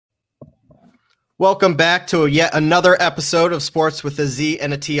Welcome back to yet another episode of Sports with a Z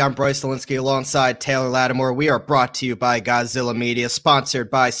and a T. I'm Bryce Linsky alongside Taylor Lattimore. We are brought to you by Godzilla Media,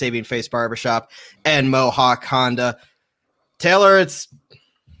 sponsored by Saving Face Barbershop and Mohawk Honda. Taylor, this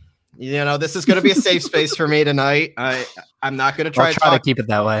is going to be a safe space for me tonight. I'm not going to try to keep it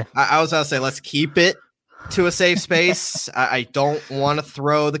that way. I was going to say, let's keep it to a safe space. I don't want to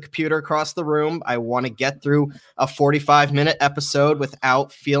throw the computer across the room. I want to get through a 45-minute episode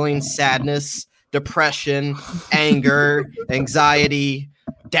without feeling sadness, depression, anger, anxiety,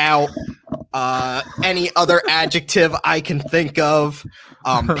 doubt, any other adjective I can think of,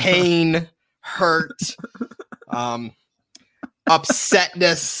 pain, hurt,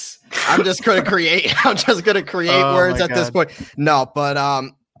 upsetness. I'm just going to create words at this point. No,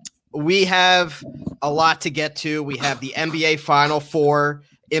 but we have a lot to get to. We have the NBA Final Four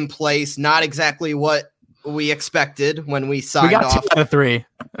in place. Not exactly what we expected when we signed off. We got 2 out of 3,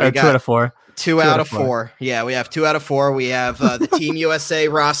 or 2 out of 4. 2 out of 4. Yeah, we have 2 out of 4. We have the Team USA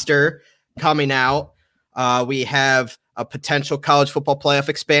roster coming out. We have a potential college football playoff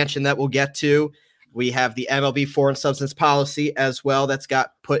expansion that we'll get to. We have the MLB foreign substance policy as well that's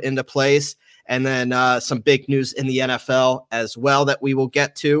got put into place. And then some big news in the NFL as well that we will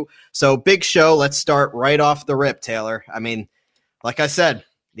get to. So big show. Let's start right off the rip, Taylor. I mean, like I said,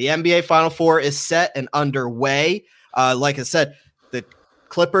 the NBA Final Four is set and underway. Like I said, the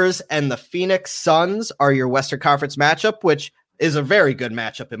Clippers and the Phoenix Suns are your Western Conference matchup, which is a very good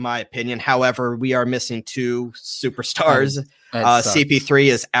matchup in my opinion. However, we are missing 2 superstars. CP3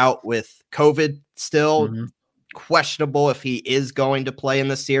 is out with COVID still. Questionable if he is going to play in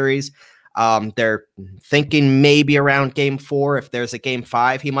the series. They're thinking maybe around game 4. If there's a game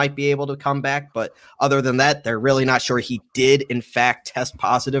 5, he might be able to come back. But other than that, they're really not sure. He did, in fact, test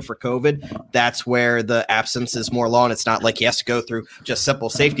positive for COVID. That's where the absence is more long. It's not like he has to go through just simple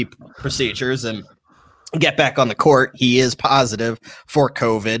safety procedures and get back on the court. He is positive for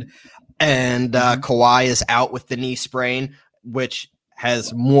COVID. And Kawhi is out with the knee sprain, which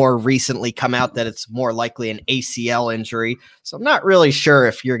has more recently come out that it's more likely an ACL injury. So I'm not really sure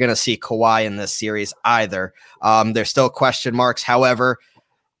if you're going to see Kawhi in this series either. There's still question marks. However,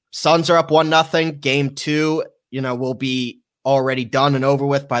 Suns are up 1-0. Game 2, will be already done and over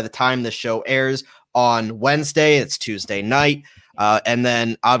with by the time the show airs on Wednesday. It's Tuesday night. And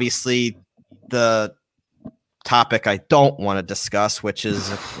then obviously the topic I don't want to discuss, which is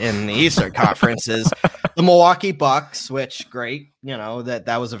in the Eastern Conference, is the Milwaukee Bucks, which great,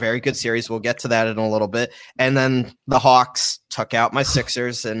 that was a very good series. We'll get to that in a little bit. And then the Hawks took out my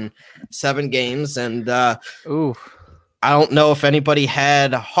Sixers in 7 games. And I don't know if anybody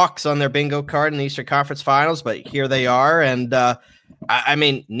had Hawks on their bingo card in the Eastern Conference Finals, but here they are. And I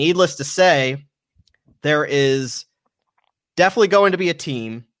mean, needless to say, there is definitely going to be a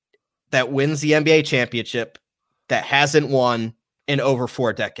team that wins the NBA championship that hasn't won in over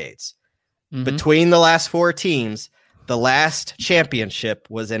 4 decades. Between the last 4 teams, the last championship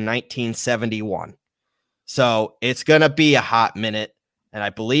was in 1971. So it's going to be a hot minute. And I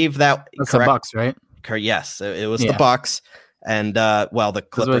believe that's the Bucks, right? Yes, it was the Bucks. And the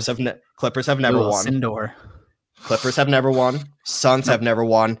Clippers have never won. Indoor. Clippers have never won. Suns have never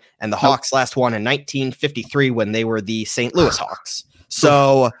won. And the Hawks last won in 1953 when they were the St. Louis Hawks.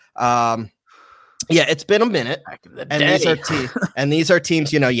 So, it's been a minute, and these are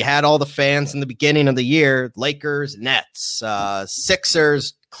teams. You had all the fans in the beginning of the year: Lakers, Nets,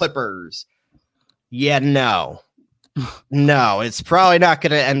 Sixers, Clippers. No, it's probably not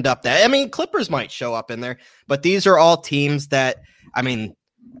going to end up that. I mean, Clippers might show up in there, but these are all teams that, I mean,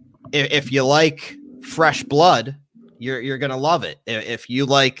 if you like fresh blood, you're going to love it. If you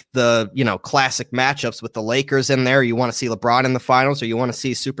like the, classic matchups with the Lakers in there, you want to see LeBron in the finals, or you want to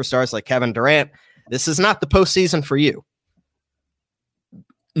see superstars like Kevin Durant, this is not the postseason for you.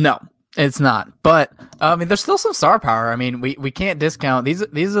 No, it's not. But I mean, there's still some star power. I mean, we can't discount these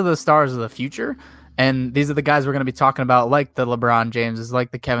are the stars of the future. And these are the guys we're going to be talking about, like the LeBron Jameses,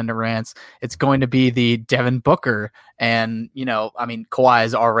 like the Kevin Durants. It's going to be the Devin Booker. And, Kawhi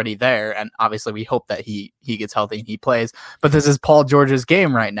is already there. And obviously we hope that he gets healthy and he plays. But this is Paul George's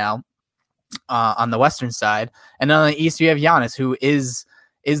game right now on the Western side. And on the East, you have Giannis, who is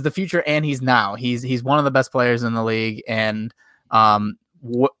the future, and he's now. He's one of the best players in the league. And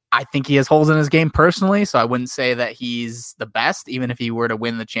I think he has holes in his game personally, so I wouldn't say that he's the best, even if he were to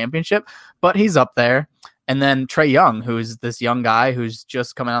win the championship, but he's up there. And then Trae Young, who's this young guy who's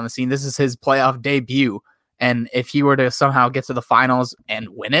just coming on the scene. This is his playoff debut. And if he were to somehow get to the finals and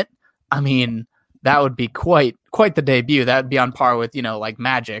win it, I mean, that would be quite the debut. That would be on par with, like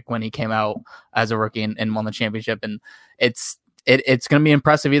Magic when he came out as a rookie and won the championship. And it's it's going to be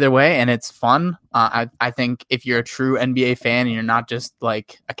impressive either way, and it's fun. I think if you're a true NBA fan and you're not just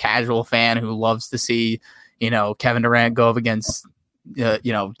like a casual fan who loves to see, Kevin Durant go up against,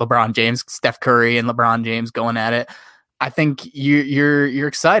 LeBron James, Steph Curry, and LeBron James going at it, I think you're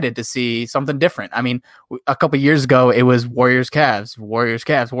excited to see something different. I mean, a couple of years ago, it was Warriors, Cavs,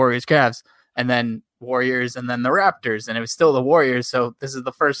 and then Warriors, and then the Raptors, and it was still the Warriors. So this is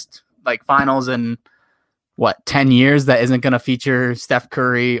the first like finals in 10 years that isn't going to feature Steph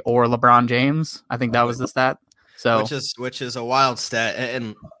Curry or LeBron James. I think that was the stat. So which is a wild stat,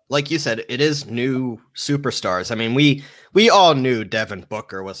 and like you said, it is new superstars. I mean, we all knew Devin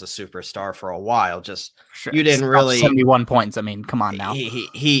Booker was a superstar for a while. Just sure. You didn't really 71 points. I mean, come on now.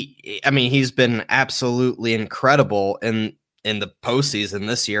 He's been absolutely incredible in the postseason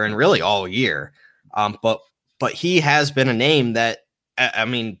this year and really all year. But he has been a name that, I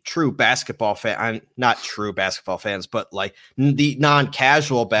mean, true basketball fan, not true basketball fans, but like the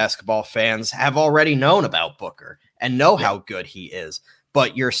non-casual basketball fans have already known about Booker and know how good he is.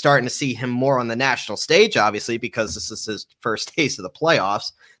 But you're starting to see him more on the national stage, obviously, because this is his first taste of the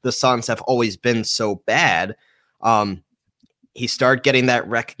playoffs. The Suns have always been so bad. He started getting that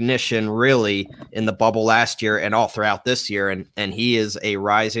recognition really in the bubble last year and all throughout this year, and he is a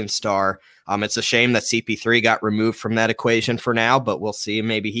rising star. It's a shame that CP3 got removed from that equation for now, but we'll see.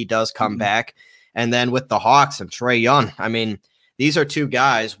 Maybe he does come back. And then with the Hawks and Trae Young, I mean, these are two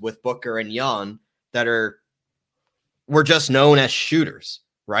guys with Booker and Young that were just known as shooters,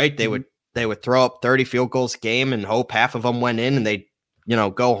 right? They would throw up 30 field goals a game and hope half of them went in, and they,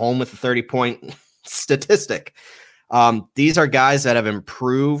 go home with a 30-point statistic. These are guys that have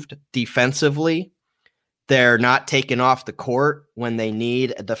improved defensively. They're not taken off the court when they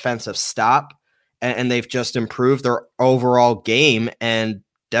need a defensive stop, and they've just improved their overall game. And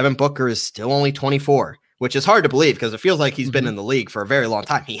Devin Booker is still only 24, which is hard to believe because it feels like he's been in the league for a very long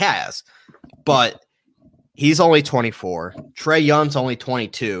time. He has, but he's only 24. Trae Young's only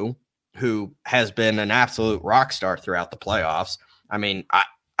 22, who has been an absolute rock star throughout the playoffs. I mean,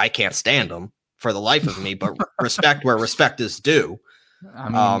 I can't stand him for the life of me, but respect where respect is due.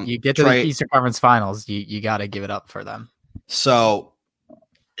 I mean, you get to the Eastern Conference Finals, you got to give it up for them. So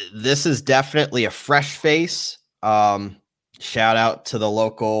this is definitely a fresh face. Shout out to the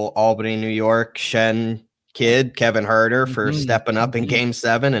local Albany, New York Shen kid, Kevin Herter, for stepping up in Game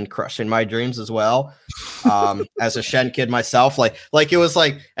 7 and crushing my dreams as well. As a Shen kid myself, like it was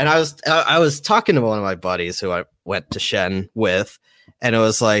like, and I was talking to one of my buddies who I went to Shen with, and it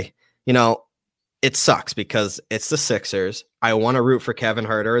was like, it sucks because it's the Sixers. I want to root for Kevin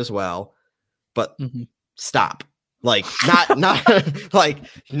Herter as well, but stop. Like not like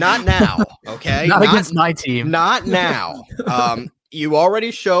not now. Okay. Not against my team. Not now. You already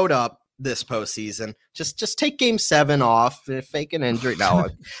showed up this postseason. Just take Game 7 off. Fake an injury. No.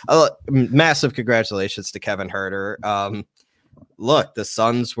 Massive congratulations to Kevin Herter. Look, the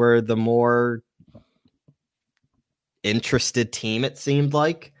Suns were the more interested team, it seemed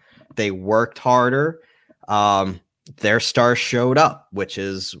like. They worked harder. Their star showed up, which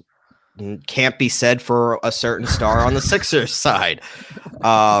can't be said for a certain star on the Sixers side.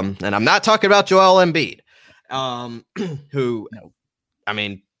 And I'm not talking about Joel Embiid, who, I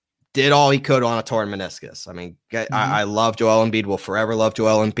mean, did all he could on a torn meniscus. I mean, I love Joel Embiid. Will forever love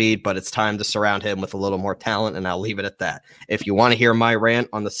Joel Embiid, but it's time to surround him with a little more talent, and I'll leave it at that. If you want to hear my rant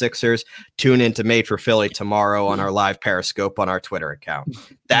on the Sixers, tune in to Made for Philly tomorrow on our live Periscope on our Twitter account.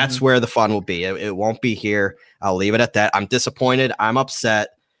 That's where the fun will be. It won't be here. I'll leave it at that. I'm disappointed. I'm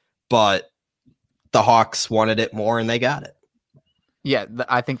upset, but the Hawks wanted it more, and they got it. Yeah,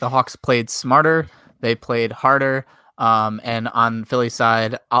 I think the Hawks played smarter. They played harder. And on Philly's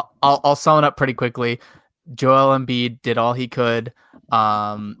side, I'll sum it up pretty quickly. Joel Embiid did all he could,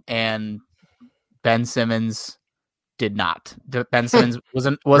 and Ben Simmons did not. Ben Simmons was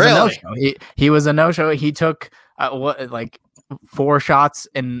a no-show. He was a no-show. He took 4 shots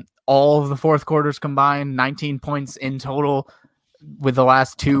in all of the fourth quarters combined, 19 points in total with the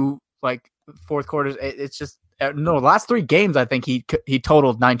last 2 fourth quarters. It's just the last 3 games, I think he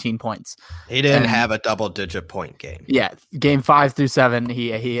totaled 19 points. He didn't have a double-digit point game. Yeah, game 5 through 7,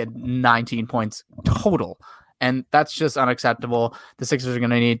 he had 19 points total, and that's just unacceptable. The Sixers are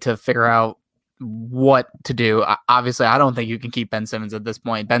going to need to figure out what to do. Obviously, I don't think you can keep Ben Simmons at this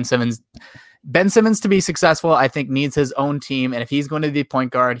point. Ben Simmons to be successful, I think, needs his own team, and if he's going to be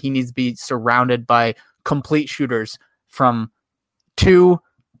point guard, he needs to be surrounded by complete shooters from 2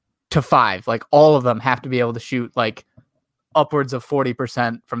 to 5. Like, all of them have to be able to shoot upwards of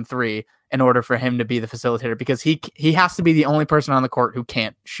 40% from 3 in order for him to be the facilitator, because he has to be the only person on the court who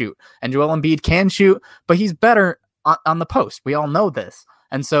can't shoot. And Joel Embiid can shoot, but he's better on the post. We all know this.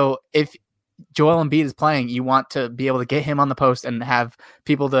 And so if Joel Embiid is playing, you want to be able to get him on the post and have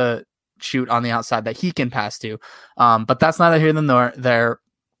people to shoot on the outside that he can pass to. But that's neither here nor there.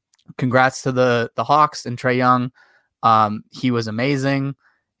 Congrats to the Hawks and Trae Young. He was amazing.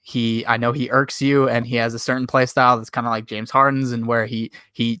 I know he irks you, and he has a certain play style that's kind of like James Harden's, and where he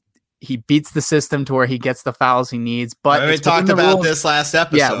beats the system to where he gets the fouls he needs. But we talked about this last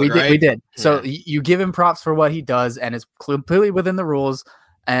episode. Yeah, we right? did. We did. So you give him props for what he does, and it's completely within the rules.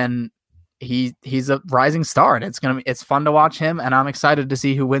 And he's a rising star, and it's fun to watch him. And I'm excited to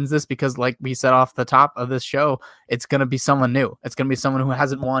see who wins this, because like we said off the top of this show, it's gonna be someone new. It's gonna be someone who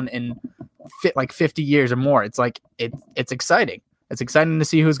hasn't won in 50 years or more. It's like it's exciting. It's exciting to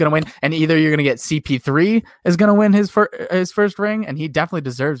see who's going to win. And either you're going to get CP3 is going to win his first ring, and he definitely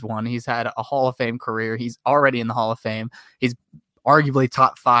deserves one. He's had a Hall of Fame career. He's already in the Hall of Fame. He's arguably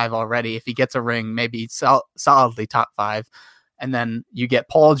top 5 already. If he gets a ring, maybe solidly top 5. And then you get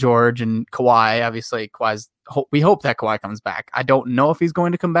Paul George and Kawhi. Obviously, we hope that Kawhi comes back. I don't know if he's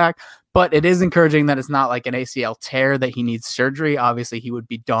going to come back, but it is encouraging that it's not like an ACL tear that he needs surgery. Obviously, he would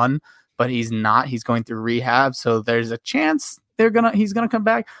be done, but he's not. He's going through rehab, so there's a chance he's gonna come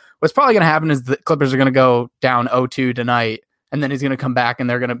back. What's probably gonna happen is the Clippers are gonna go down 0-2 tonight, and then he's gonna come back, and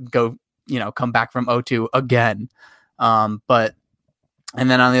they're gonna go, come back from 0-2 again. But and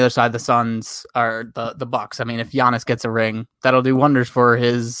then on the other side, the Suns are the Bucks. I mean, if Giannis gets a ring, that'll do wonders for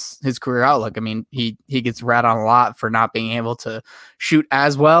his career outlook. I mean, he gets rat on a lot for not being able to shoot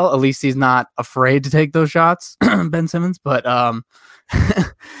as well. At least he's not afraid to take those shots, Ben Simmons. But I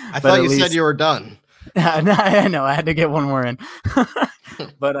thought you said you were done. I know I had to get one more in,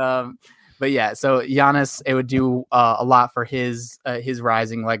 but yeah. So Giannis, it would do a lot for his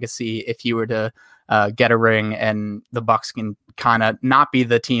rising legacy if he were to get a ring, and the Bucks can kind of not be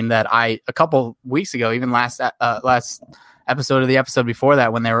the team that a couple weeks ago, even last episode of the episode before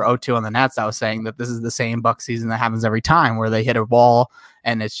that, when they were 0-2 on the Nets, I was saying that this is the same Bucks season that happens every time, where they hit a wall,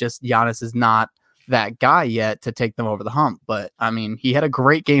 and it's just Giannis is not that guy yet to take them over the hump. But I mean, he had a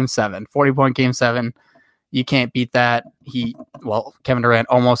great game 7, 40-point game 7. You can't beat that. Kevin Durant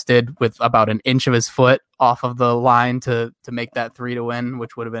almost did with about an inch of his foot off of the line to make that 3 to win,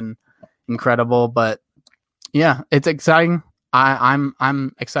 which would have been incredible. But yeah, it's exciting.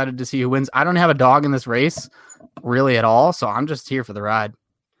 I'm excited to see who wins. I don't have a dog in this race really at all, so I'm just here for the ride.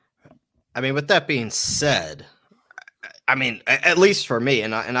 I mean, with that being said, I mean, at least for me,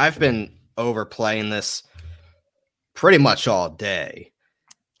 and I've been overplaying this pretty much all day.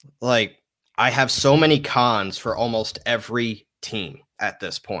 Like, I have so many cons for almost every team at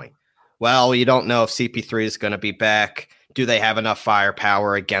this point. Well, you don't know if CP3 is going to be back. Do they have enough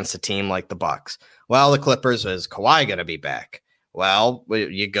firepower against a team like the Bucks? Well, the Clippers, is Kawhi going to be back? Well,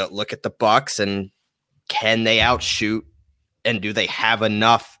 you go look at the Bucks, and can they outshoot, and do they have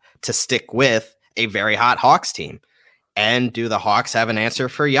enough to stick with a very hot Hawks team? And do the Hawks have an answer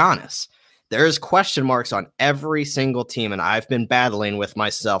for Giannis? There's question marks on every single team, and I've been battling with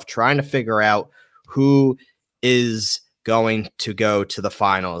myself trying to figure out who is going to go to the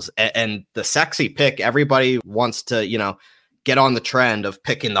finals. And the sexy pick, everybody wants to, get on the trend of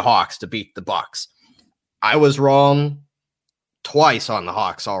picking the Hawks to beat the Bucks. I was wrong twice on the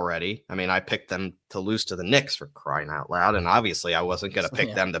Hawks already. I mean, I picked them to lose to the Knicks, for crying out loud, and obviously I wasn't going to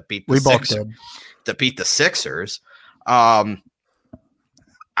pick them to beat the Sixers. To beat the Sixers.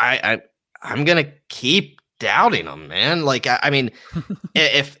 I'm gonna keep doubting them, man. Like, I mean,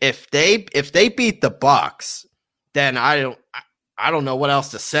 if they beat the Bucks, then I don't know what else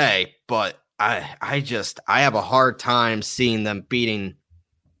to say. But I have a hard time seeing them beating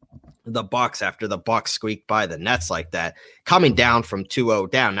the Bucks after the Bucks squeaked by the Nets like that, coming down from 2-0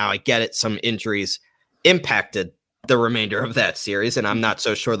 down. Now I get it; some injuries impacted the remainder of that series, and I'm not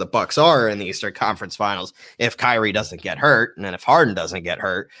so sure the Bucks are in the Eastern Conference Finals if Kyrie doesn't get hurt, and then if Harden doesn't get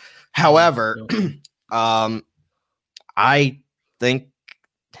hurt. However, I think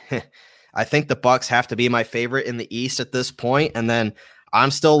the Bucks have to be my favorite in the East at this point, and then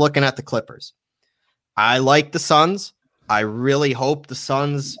I'm still looking at the Clippers. I like the Suns. I really hope the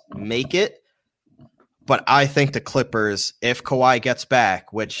Suns make it, but I think the Clippers, if Kawhi gets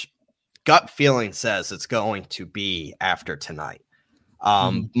back, which gut feeling says it's going to be after tonight,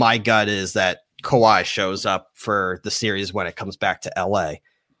 my gut is that Kawhi shows up for the series when it comes back to LA.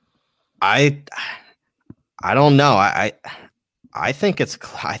 I don't know. I think it's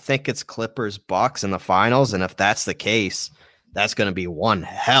Clippers Bucks in the finals, and if that's the case, that's going to be one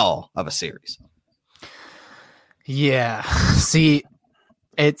hell of a series. Yeah. See,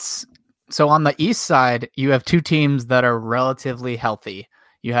 so on the East side, you have two teams that are relatively healthy.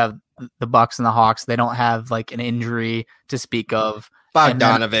 You have the Bucks and the Hawks, they don't have like an injury to speak of.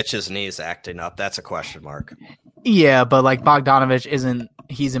 Bogdanovich's knees acting up. That's a question mark. Yeah, but like Bogdanovich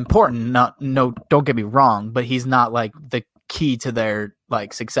he's important. Don't get me wrong, but he's not like the key to their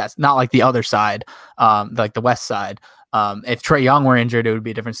like success. Not like the other side, like the West side. If Trae Young were injured, it would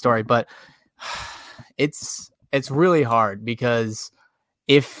be a different story. But it's really hard because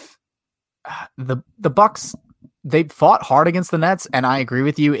if the Bucks, they fought hard against the Nets, and I agree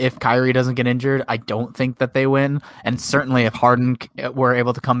with you. If Kyrie doesn't get injured, I don't think that they win. And certainly if Harden were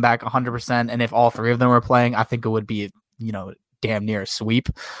able to come back 100%, and if all three of them were playing, I think it would be, damn near a sweep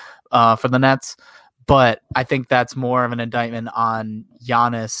for the Nets. But I think that's more of an indictment on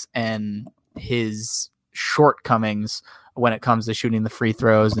Giannis and his shortcomings when it comes to shooting the free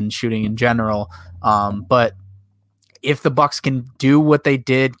throws and shooting in general. But if the Bucks can do what they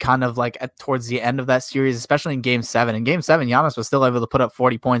did kind of like towards the end of that series, especially in Game 7. In Game 7, Giannis was still able to put up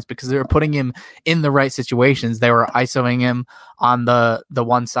 40 points because they were putting him in the right situations. They were isoing him on the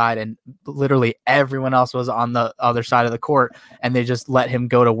one side, and literally everyone else was on the other side of the court, and they just let him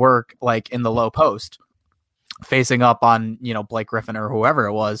go to work like in the low post, facing up on Blake Griffin or whoever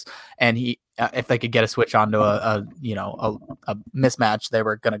it was, and he if they could get a switch onto a mismatch, they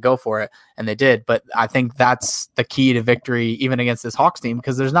were going to go for it, and they did. But I think that's the key to victory even against this Hawks team,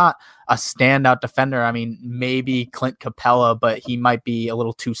 because there's not a standout defender. I mean, maybe Clint Capella, but he might be a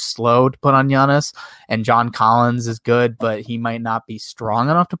little too slow to put on Giannis, and John Collins is good, but he might not be strong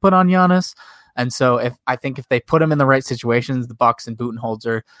enough to put on Giannis. And so I think if they put him in the right situations, the Bucks and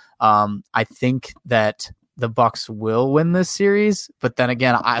Budenholzer, I think that the Bucks will win this series. But then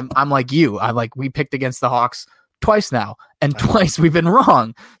again, I'm like you. We picked against the Hawks twice now, and twice we've been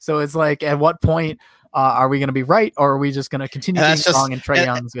wrong. So it's like, at what point are we going to be right, or are we just going to continue being wrong and Trae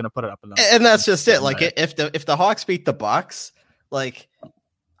Young's going to put it up? And that's just it. Like, if the Hawks beat the Bucks, like,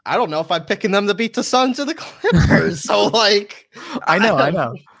 I don't know if I'm picking them to beat the Suns or the Clippers. So like, I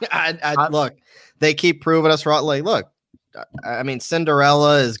know. I look, they keep proving us wrong. Like, look, I mean,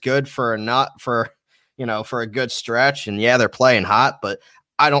 Cinderella is good for a good stretch, and yeah, they're playing hot, but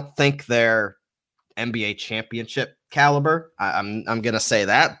I don't think they're NBA championship caliber. I'm gonna say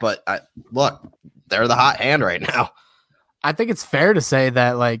that, but look, they're the hot hand right now. I think it's fair to say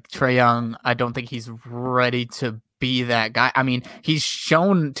that like Trae Young, I don't think he's ready to be that guy. I mean, he's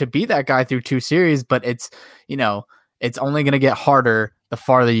shown to be that guy through 2 series, but it's only gonna get harder the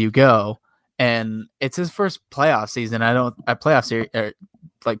farther you go, and it's his first playoff season.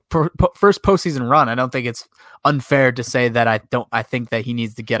 First postseason run. I don't think it's unfair to say that I think that he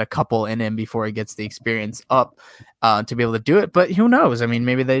needs to get a couple in him before he gets the experience up to be able to do it. But who knows? I mean,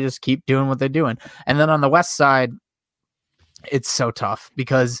 maybe they just keep doing what they're doing. And then on the West side, it's so tough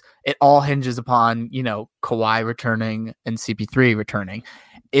because it all hinges upon, Kawhi returning and CP3 returning.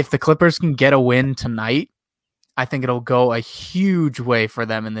 If the Clippers can get a win tonight, I think it'll go a huge way for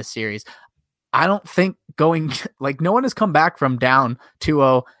them in this series. I don't think no one has come back from down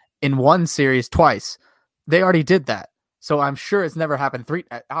 2-0 in one series twice. They already did that. So I'm sure it's never happened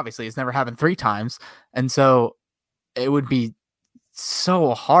obviously it's never happened 3 times. And so it would be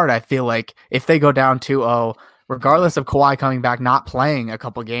so hard, I feel like, if they go down 2-0, regardless of Kawhi coming back, not playing a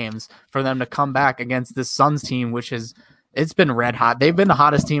couple games, for them to come back against this Suns team, it's been red hot. They've been the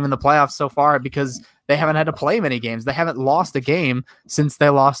hottest team in the playoffs so far because they haven't had to play many games. They haven't lost a game since they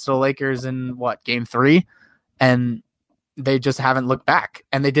lost to the Lakers in Game 3, and they just haven't looked back.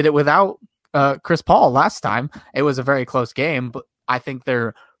 And they did it without Chris Paul last time. It was a very close game, but I think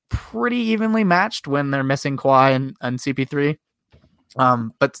they're pretty evenly matched when they're missing Kawhi and CP3.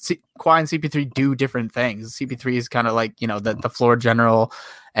 But Kawhi and CP3 do different things. CP3 is kind of like, the floor general,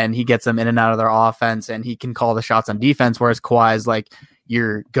 and he gets them in and out of their offense, and he can call the shots on defense, whereas Kawhi is like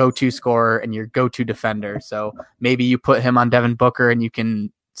your go-to scorer and your go-to defender. So maybe you put him on Devin Booker and you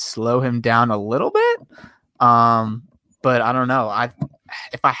can slow him down a little bit. But I don't know.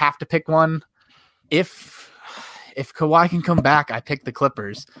 If I have to pick one, if Kawhi can come back, I pick the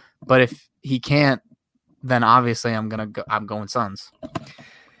Clippers. But if he can't, then obviously I'm going Suns.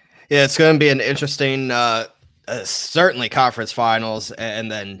 Yeah, it's going to be an interesting, certainly conference finals,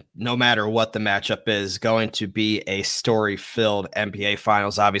 and then no matter what the matchup is, going to be a story-filled NBA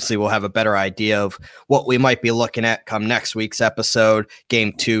finals. Obviously, we'll have a better idea of what we might be looking at come next week's episode.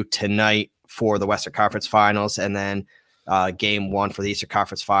 Game 2 tonight for the Western Conference Finals, and then Game 1 for the Eastern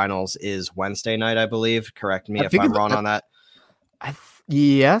Conference Finals is Wednesday night, I believe. Correct me if I'm wrong on that.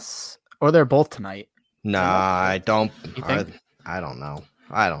 Yes, or they're both tonight. No, I don't. I don't know.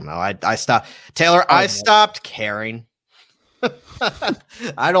 I stopped. Taylor, I stopped caring.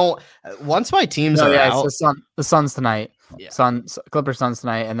 I don't. Once my teams are out. The Suns tonight. Clippers, Suns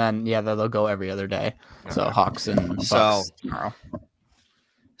tonight, and then they'll go every other day. So Hawks and Bucks tomorrow.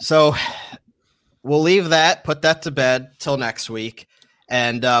 So we'll leave that, put that to bed till next week,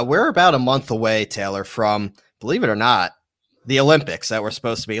 and we're about a month away, Taylor, from, believe it or not, the Olympics that were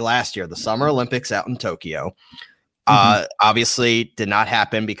supposed to be last year, the Summer Olympics out in Tokyo. Obviously did not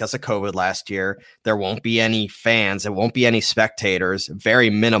happen because of COVID last year. There won't be any fans. There won't be any spectators, very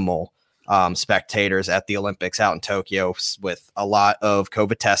minimal spectators at the Olympics out in Tokyo, with a lot of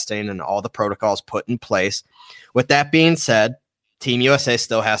COVID testing and all the protocols put in place. With that being said, Team USA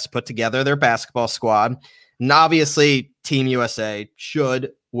still has to put together their basketball squad. And obviously Team USA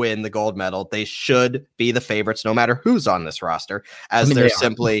should win the gold medal. They should be the favorites no matter who's on this roster, as they are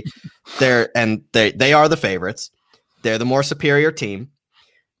the favorites. They're the more superior team.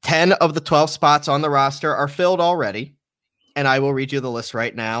 10 of the 12 spots on the roster are filled already. And I will read you the list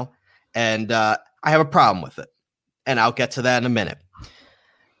right now. And I have a problem with it. And I'll get to that in a minute.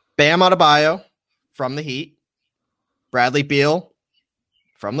 Bam Adebayo from the Heat. Bradley Beal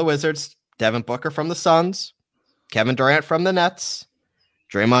from the Wizards. Devin Booker from the Suns. Kevin Durant from the Nets.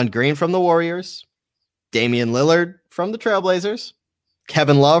 Draymond Green from the Warriors. Damian Lillard from the Trailblazers.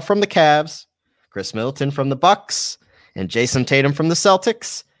 Kevin Love from the Cavs. Chris Middleton from the Bucks. And Jason Tatum from the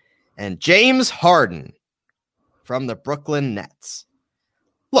Celtics, and James Harden from the Brooklyn Nets.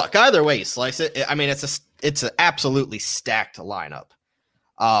 Look, either way you slice it, I mean, it's an absolutely stacked lineup.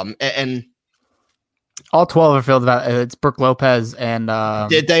 And all 12 are filled. It's Brook Lopez and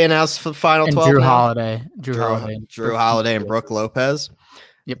did they announce the final 12? Drew Holiday, Drew Holiday, and Brook Lopez.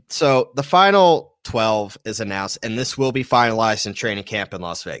 Yep. So the final 12 is announced, and this will be finalized in training camp in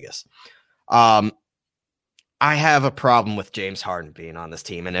Las Vegas. I have a problem with James Harden being on this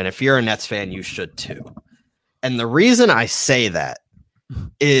team. And if you're a Nets fan, you should too. And the reason I say that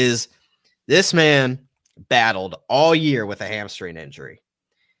is this man battled all year with a hamstring injury.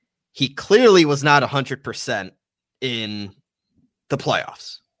 He clearly was not 100% in the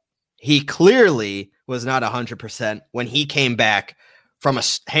playoffs. He clearly was not 100% when he came back from a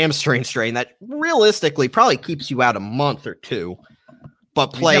hamstring strain that realistically probably keeps you out a month or two,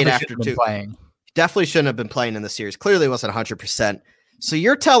 but played after two. Definitely shouldn't have been playing in the series. Clearly wasn't 100%. So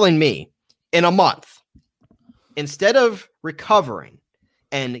you're telling me in a month, instead of recovering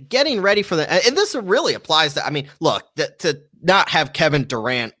and getting ready for the, and this really applies to, I mean, look, to not have Kevin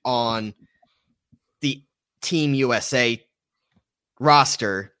Durant on the Team USA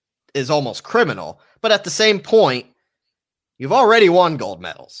roster is almost criminal. But at the same point, you've already won gold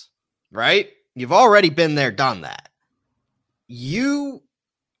medals, right? You've already been there, done that. You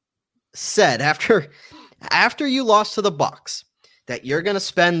said after you lost to the Bucks that you're going to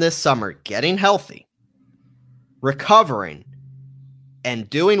spend this summer getting healthy, recovering, and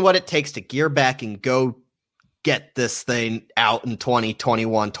doing what it takes to gear back and go get this thing out in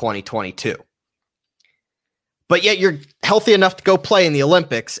 2021, 2022. But yet you're healthy enough to go play in the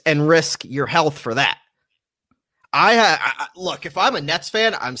Olympics and risk your health for that. Look, if I'm a Nets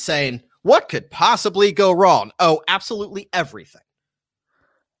fan, I'm saying, what could possibly go wrong? Oh, absolutely everything.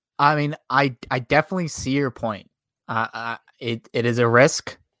 I mean, I definitely see your point. It is a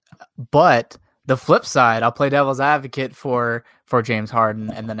risk, but the flip side, I'll play devil's advocate for James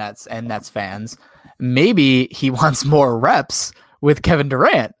Harden and the Nets and Nets fans. Maybe he wants more reps with Kevin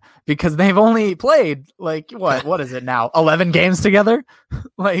Durant because they've only played what is it now? 11 games together.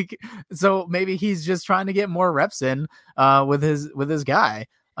 So maybe he's just trying to get more reps in with his guy.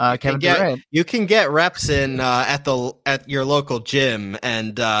 Kevin Durant. You can get reps in at your local gym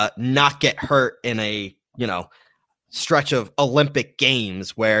and not get hurt in a stretch of Olympic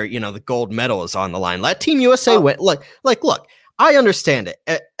Games where the gold medal is on the line. Let Team USA win. Look, I understand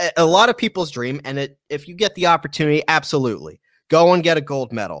it. A lot of people's dream, and if you get the opportunity, absolutely go and get a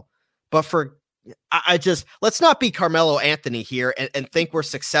gold medal. But let's not be Carmelo Anthony here and think we're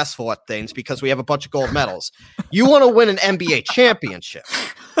successful at things because we have a bunch of gold medals. You want to win an NBA championship.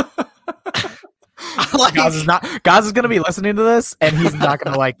 Gaz is going to be listening to this, and he's not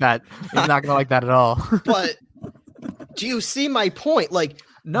going to like that. He's not going to like that at all. But do you see my point?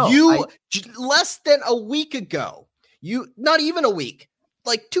 No, less than a week ago, not even a week,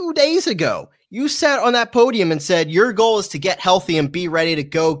 2 days ago, you sat on that podium and said your goal is to get healthy and be ready to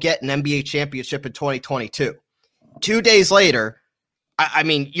go get an NBA championship in 2022. 2 days later, I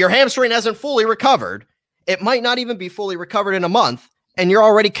mean, your hamstring hasn't fully recovered. It might not even be fully recovered in a month, and you're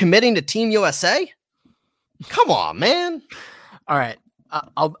already committing to Team USA? Come on, man. All right.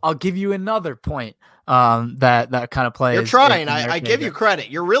 I'll give you another point that kind of plays. You're trying. I give you credit.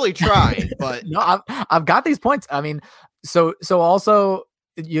 You're really trying, but no, I've got these points. I mean, so also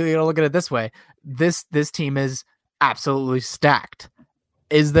you look at it this way. This team is absolutely stacked.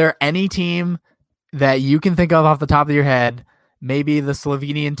 Is there any team that you can think of off the top of your head, maybe the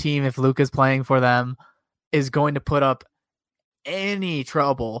Slovenian team, if Luka's playing for them, is going to put up any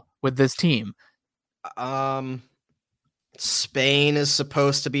trouble with this team? Spain is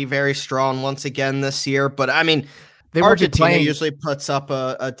supposed to be very strong once again this year, but I mean, They Argentina usually puts up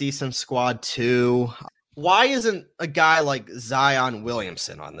a decent squad too. Why isn't a guy like Zion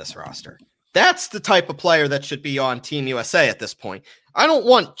Williamson on this roster? That's the type of player that should be on Team USA at this point. I don't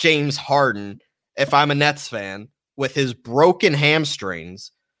want James Harden, if I'm a Nets fan, with his broken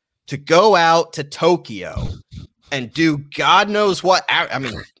hamstrings, to go out to Tokyo and do God knows what. I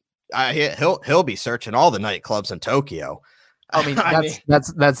mean, he'll be searching all the nightclubs in Tokyo. I mean,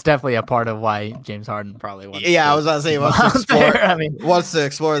 that's definitely a part of why James Harden probably wants. Yeah, I was about to say wants to explore. Wants to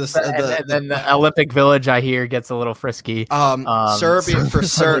explore this. And then the Olympic Village, I hear, gets a little frisky. Serbia for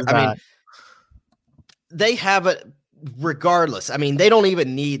Serbia. I mean, they have it regardless. I mean, they don't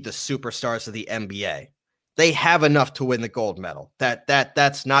even need the superstars of the NBA. They have enough to win the gold medal.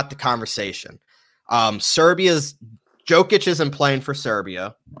 That's not the conversation. Serbia's Jokic isn't playing for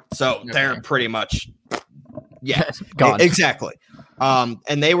Serbia, so they're pretty much gone. Exactly.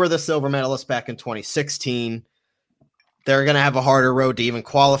 And they were the silver medalists back in 2016. They're going to have a harder road to even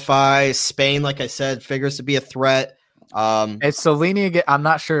qualify. Spain, like I said, figures to be a threat. It's Slovenia. I'm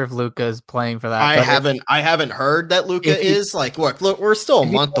not sure if Luka is playing for that. I haven't heard that Luka is. Like, look, we're still a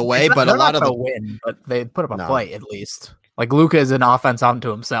month away, but a lot of the win, but they put up a fight at least. Like Luka is an offense onto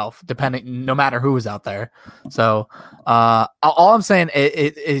himself, no matter who is out there. So, all I'm saying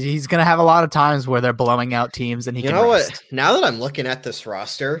is he's gonna have a lot of times where they're blowing out teams, and he. You know what? Now that I'm looking at this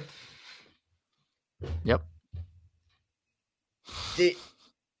roster, yep.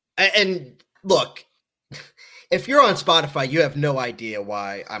 And look. If you're on Spotify, you have no idea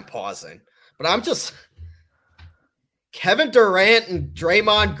why I'm pausing. But I'm just... Kevin Durant and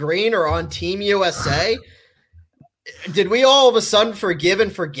Draymond Green are on Team USA? Did we all of a sudden forgive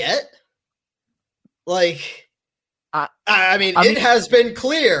and forget? Like... I mean, it has been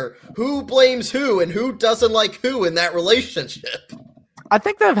clear who blames who and who doesn't like who in that relationship. I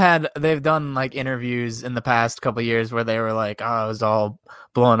think they've done like interviews in the past couple of years where they were like, "Oh, it was all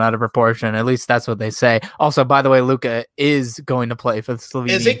blown out of proportion." At least that's what they say. Also, by the way, Luka is going to play for the Slovenian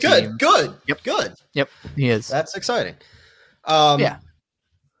team. Is it good? Team. Good. Yep. Good. Yep. He is. That's exciting. Yeah.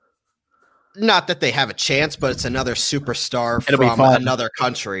 Not that they have a chance, but it's another superstar from another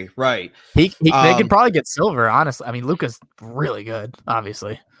country, right? They could probably get silver. Honestly, I mean, Luka's really good,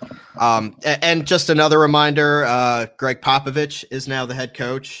 obviously. And just another reminder: Greg Popovich is now the head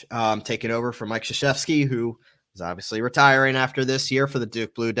coach, taking over from Mike Krzyzewski, who is obviously retiring after this year for the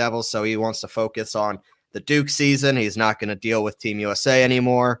Duke Blue Devils. So he wants to focus on the Duke season. He's not going to deal with Team USA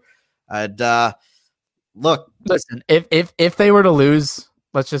anymore. And look, listen, if they were to lose.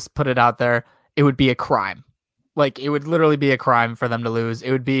 Let's just put it out there. It would be a crime. Like, it would literally be a crime for them to lose.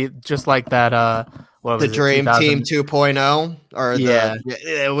 It would be just like that. The Dream Team 2.0, or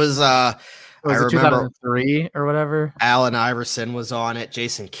it was. I remember 2003 or whatever. Allen Iverson was on it.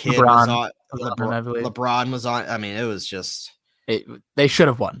 Jason Kidd was on. LeBron was on. I mean, it was just. They should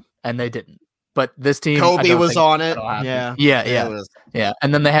have won, and they didn't. But this team, Kobe was on it. Yeah.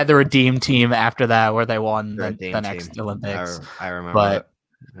 And then they had the Redeem team after that, where they won the next Olympics. I remember.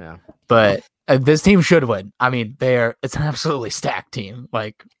 But this team should win. I mean, it's an absolutely stacked team.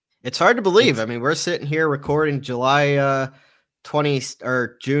 Like, it's hard to believe. I mean, we're sitting here recording July 20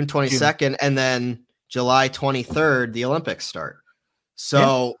 or June 22nd, and then July 23rd, the Olympics start.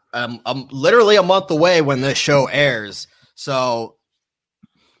 So I'm literally a month away when this show airs. So.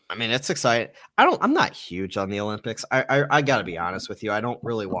 I mean, it's exciting. I'm not huge on the Olympics. I got to be honest with you. I don't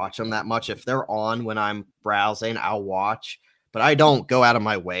really watch them that much. If they're on when I'm browsing, I'll watch, but I don't go out of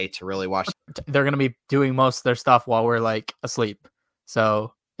my way to really watch. They're going to be doing most of their stuff while we're like asleep.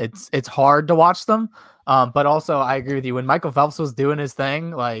 So it's hard to watch them. But also I agree with you. When Michael Phelps was doing his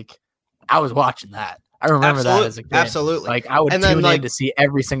thing, like I was watching that. I remember that as a kid. Absolutely. Like I would tune in to see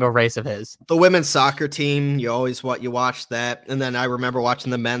every single race of his. The women's soccer team, you watch that. And then I remember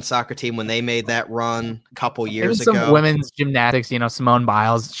watching the men's soccer team when they made that run a couple years ago. Some women's gymnastics, Simone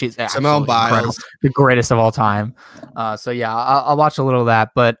Biles. She's Simone Biles, the greatest of all time. So yeah, I'll watch a little of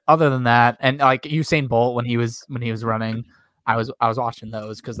that. But other than that, and like Usain Bolt when he was running, I was watching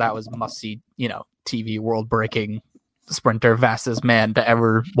those because that was must see, TV world breaking sprinter, fastest man to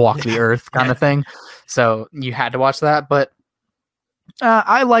ever walk the earth kind of thing. So you had to watch that, but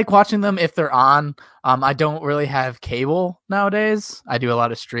I like watching them if they're on. I don't really have cable nowadays. I do a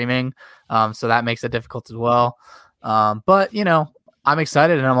lot of streaming, so that makes it difficult as well. But I'm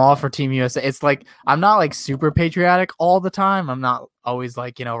excited and I'm all for Team USA. It's like I'm not like super patriotic all the time. I'm not always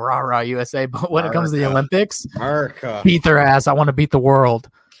like, rah rah USA, but when it comes to the Olympics, America, beat their ass. I want to beat the world.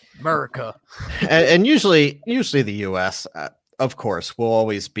 America. And usually the US, of course, will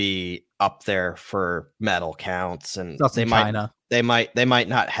always be up there for medal counts, and they might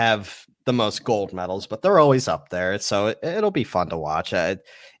not have the most gold medals, but they're always up there. So it'll be fun to watch.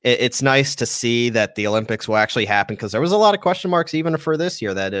 It's nice to see that the Olympics will actually happen, because there was a lot of question marks even for this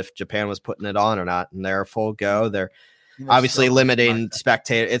year that if Japan was putting it on or not, and they're full go. They're obviously limiting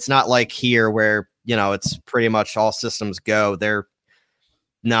spectator. It's not like here where, it's pretty much all systems go. They're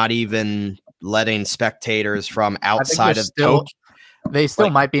not even letting spectators from outside of Tokyo. They still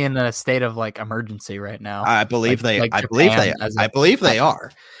might be in a state of like emergency right now. I believe they are.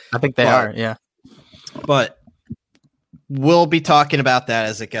 I think they are. Yeah. But we'll be talking about that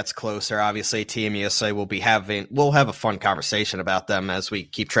as it gets closer. Obviously, Team USA we'll have a fun conversation about them as we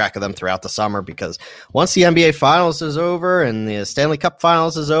keep track of them throughout the summer, because once the NBA Finals is over and the Stanley Cup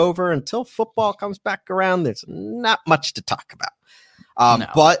Finals is over, until football comes back around, there's not much to talk about.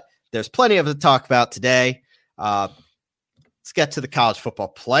 But there's plenty of to talk about today. Let's get to the college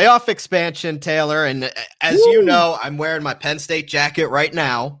football playoff expansion, Taylor. And as you know, I'm wearing my Penn State jacket right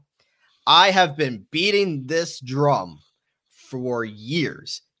now. I have been beating this drum for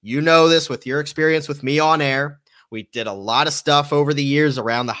years. You know this with your experience with me on air. We did a lot of stuff over the years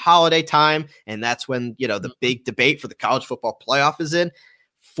around the holiday time, and that's when, the big debate for the college football playoff is in.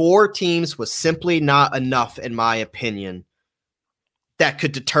 4 teams was simply not enough, in my opinion, that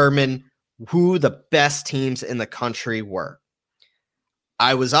could determine who the best teams in the country were.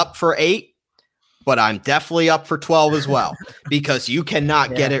 I was up for 8, but I'm definitely up for 12 as well, because you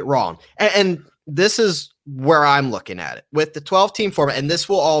cannot get it wrong. And this is where I'm looking at it with the 12-team format, and this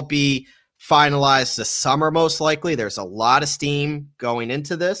will all be finalized this summer, most likely. There's a lot of steam going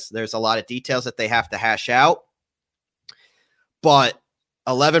into this. There's a lot of details that they have to hash out, but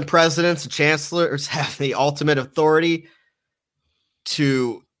 11 presidents and chancellors have the ultimate authority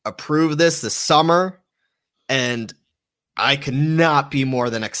to approve this summer, and I could not be more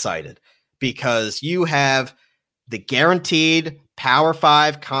than excited, because you have the guaranteed Power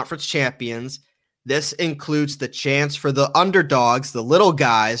 5 conference champions. This includes the chance for the underdogs, the little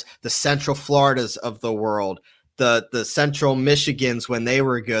guys, the Central Floridas of the world, the Central Michigans when they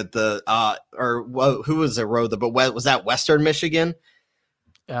were good, who was it? Was that Western Michigan?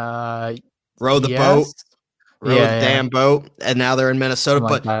 Row the boat. Rode the damn boat, and now they're in Minnesota.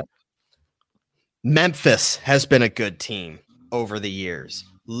 But like Memphis has been a good team over the years.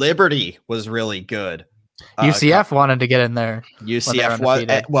 Liberty was really good. UCF wanted to get in there. UCF was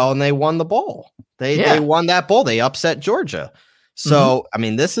and they won the bowl. They won that bowl. They upset Georgia. So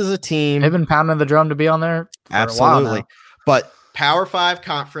this is a team. They've been pounding the drum to be on there for absolutely. A while now. But Power 5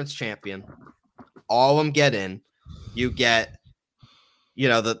 conference champion, all of them get in. You get.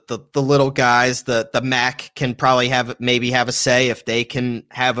 The little guys, the MAC can probably have a say if they can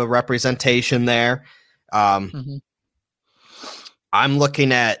have a representation there. I'm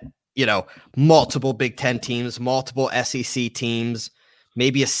looking at, multiple Big Ten teams, multiple SEC teams,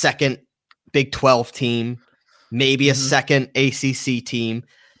 maybe a second Big 12 team, maybe a second ACC team.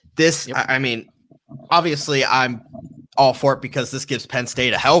 Obviously I'm all for it, because this gives Penn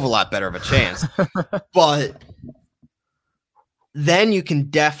State a hell of a lot better of a chance, but then you can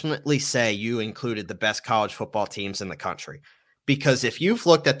definitely say you included the best college football teams in the country. Because if you've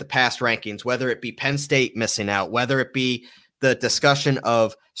looked at the past rankings, whether it be Penn State missing out, whether it be the discussion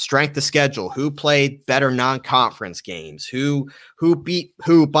of strength of schedule, who played better non-conference games, who beat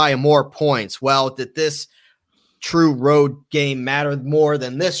who by more points, well, did this true road game matter more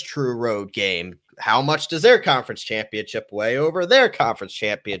than this true road game? How much does their conference championship weigh over their conference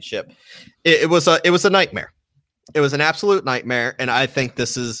championship? It was a nightmare. It was an absolute nightmare, and I think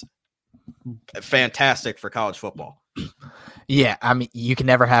this is fantastic for college football. Yeah, you can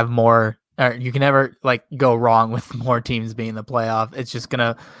never have more, or you can never go wrong with more teams being in the playoff. It's just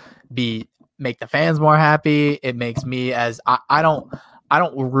gonna make the fans more happy. It makes me, as I don't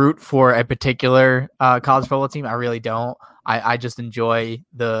root for a particular college football team. I really don't. I just enjoy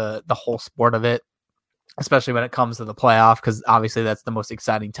the whole sport of it, especially when it comes to the playoff, because obviously that's the most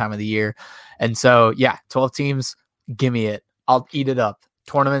exciting time of the year. And so, 12 teams, give me it. I'll eat it up.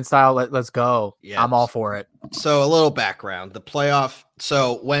 Tournament style, let's go. Yeah, I'm all for it. So a little background. The playoff,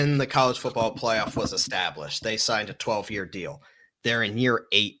 so when the college football playoff was established, they signed a 12-year deal. They're in year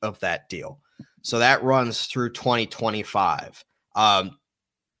 8 of that deal. So that runs through 2025.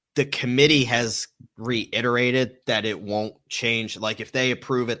 The committee has reiterated that it won't change. Like if they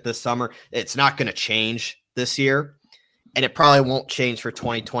approve it this summer, it's not going to change this year. and it probably won't change for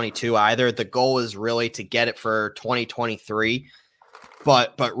 2022 either. The goal is really to get it for 2023.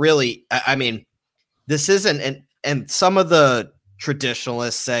 But really, I mean, this isn't, and some of the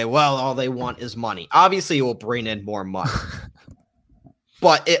traditionalists say, well, all they want is money. Obviously, it will bring in more money.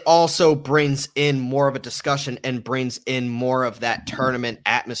 But it also brings in more of a discussion and brings in more of that tournament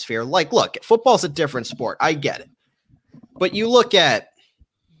atmosphere. Like, look, football's a different sport. I get it. But you look at,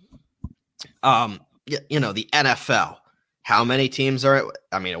 the NFL. How many teams are it?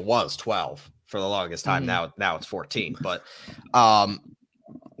 I mean, it was 12 for the longest time. Now it's 14. But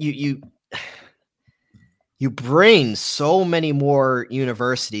you bring so many more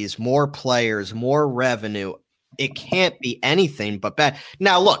universities, more players, more revenue. It can't be anything but bad.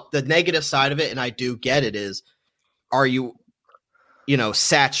 Now, look, the negative side of it, and I do get it, is are you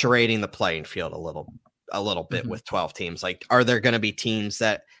saturating the playing field a little bit with 12 teams? Like, are there going to be teams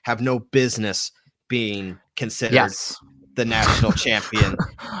that have no business being considered the national champion?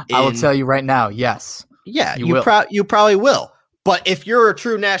 I will tell you right now, yes. Yeah, you probably will. But if you're a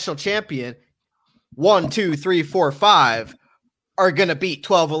true national champion, 1, 2, 3, 4, 5 are going to beat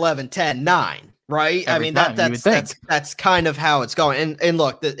 12, 11, 10, 9. Right. I mean, that's kind of how it's going. And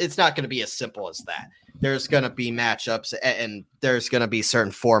look, it's not going to be as simple as that. There's going to be matchups and there's going to be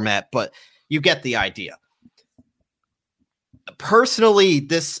certain format, but you get the idea. Personally,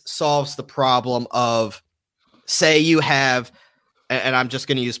 this solves the problem of, say you have, and I'm just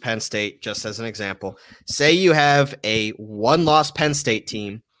going to use Penn State just as an example. Say you have a 1-loss Penn State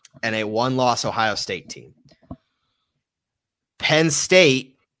team and a 1-loss Ohio State team. Penn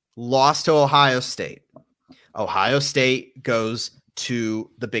State lost to Ohio State. Ohio State goes to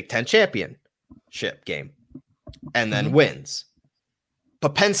the Big Ten championship game and then wins.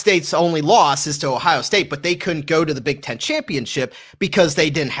 But Penn State's only loss is to Ohio State, but they couldn't go to the Big Ten championship because they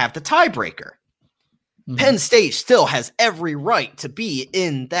didn't have the tiebreaker. Penn State still has every right to be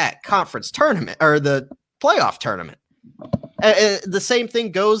in that conference tournament or the playoff tournament. And the same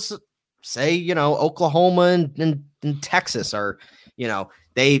thing goes, say, Oklahoma and Texas are,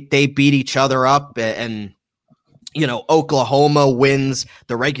 they beat each other up and Oklahoma wins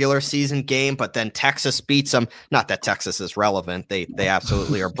the regular season game, but then Texas beats them. Not that Texas is relevant. They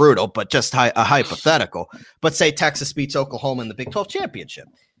absolutely are brutal, but just a hypothetical. But say Texas beats Oklahoma in the Big 12 championship.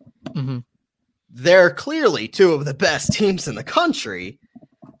 Mm-hmm. They're clearly two of the best teams in the country,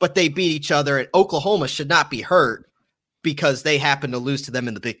 but they beat each other, and Oklahoma should not be hurt because they happen to lose to them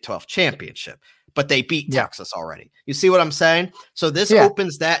in the Big 12 championship. But they beat Texas already. You see what I'm saying? So this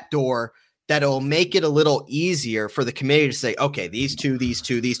opens that door that'll make it a little easier for the committee to say, okay, these two.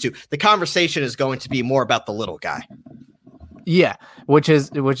 The conversation is going to be more about the little guy. Yeah, which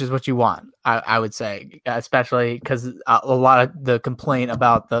is what you want, I would say, especially because a lot of the complaint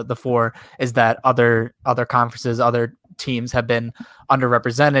about the 4 is that other conferences, other teams have been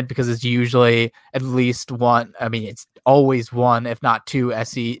underrepresented because it's usually at least one. I mean, it's always one, if not 2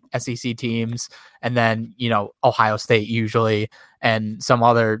 SEC teams, and then Ohio State usually, and some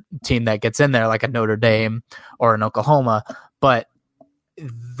other team that gets in there like a Notre Dame or an Oklahoma. But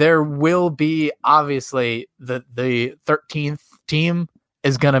there will be obviously the 13th team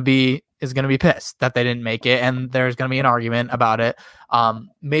is gonna be pissed that they didn't make it, and there's gonna be an argument about it.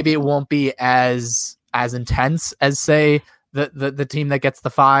 Maybe it won't be as intense as, say, the team that gets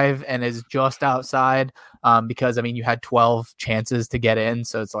the 5 and is just outside, because I mean you had 12 chances to get in,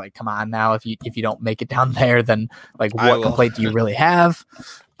 so it's like, come on now, if you don't make it down there, then like what complaint do you really have?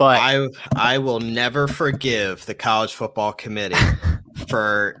 But I will never forgive the college football committee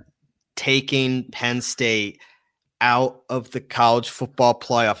for taking Penn State out of the college football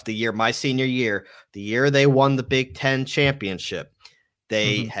playoff my senior year, the year they won the Big Ten championship.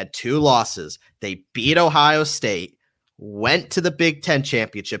 They had 2 losses. They beat Ohio State, went to the Big Ten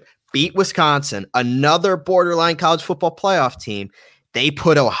championship, beat Wisconsin, another borderline college football playoff team. They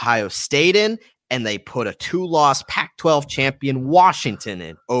put Ohio State in, and they put a 2-loss Pac-12 champion Washington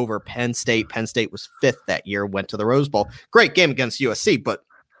in over Penn State. Penn State was 5th that year, went to the Rose Bowl. Great game against USC, but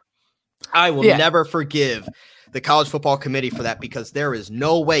I will never forgive the college football committee for that, because there is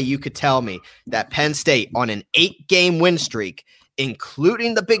no way you could tell me that Penn State on an 8-game win streak,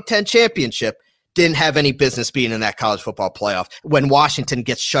 including the Big Ten championship, didn't have any business being in that college football playoff when Washington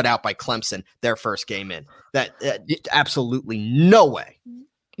gets shut out by Clemson their first game in. That absolutely no way.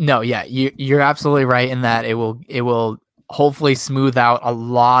 No, yeah, you're absolutely right in that it will hopefully smooth out a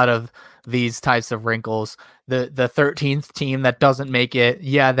lot of these types of wrinkles. The 13th team that doesn't make it,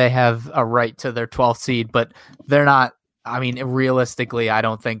 they have a right to their 12th seed, but they're not. I mean, realistically, I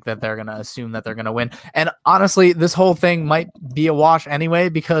don't think that they're going to assume that they're going to win. And honestly, this whole thing might be a wash anyway,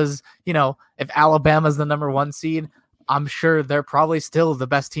 because, if Alabama's the number 1 seed, I'm sure they're probably still the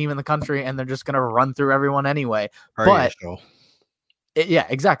best team in the country, and they're just going to run through everyone anyway. But yeah,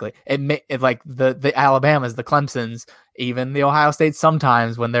 exactly. It like the Alabamas, the Clemsons, even the Ohio State,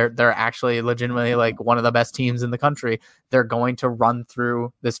 sometimes when they're actually legitimately like one of the best teams in the country, they're going to run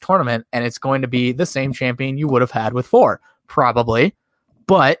through this tournament, and it's going to be the same champion you would have had with 4, probably.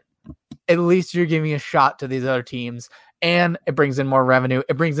 But at least you're giving a shot to these other teams, and it brings in more revenue.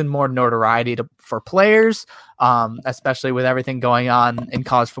 It brings in more notoriety for players, especially with everything going on in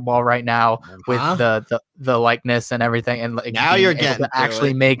college football right now with the likeness and everything. And like, now you're getting to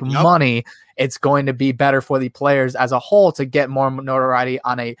actually make money. It's going to be better for the players as a whole to get more notoriety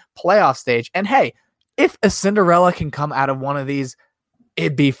on a playoff stage. And hey, if a Cinderella can come out of one of these,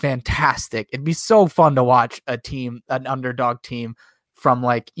 it'd be fantastic. It'd be so fun to watch an underdog team from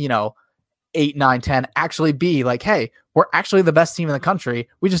 8, 9, 10 actually be like, hey, we're actually the best team in the country.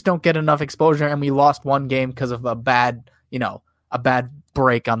 We just don't get enough exposure, and we lost one game because of a bad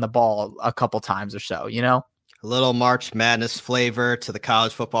break on the ball a couple times or so, A little March Madness flavor to the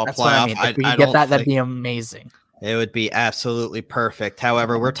college football playoff. What I mean. If we could get that, that'd be amazing. It would be absolutely perfect.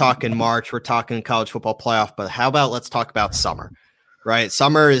 However, we're talking March, we're talking college football playoff, but how about let's talk about summer, right?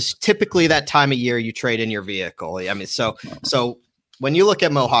 Summer is typically that time of year you trade in your vehicle. I mean, so when you look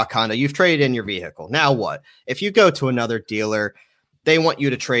at Mohawk Honda, you've traded in your vehicle. Now what? If you go to another dealer, they want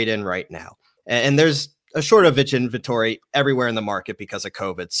you to trade in right now. And there's a shortage of inventory everywhere in the market because of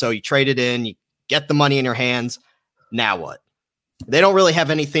COVID. So you trade it in, you get the money in your hands. Now what? They don't really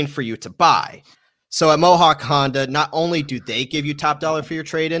have anything for you to buy. So at Mohawk Honda, not only do they give you top dollar for your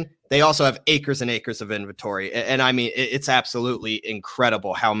trade-in, they also have acres and acres of inventory. And I mean, it's absolutely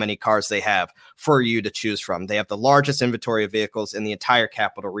incredible how many cars they have for you to choose from. They have the largest inventory of vehicles in the entire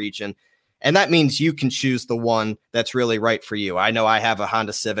capital region. And that means you can choose the one that's really right for you. I know I have a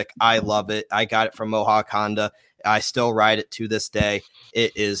Honda Civic. I love it. I got it from Mohawk Honda. I still ride it to this day.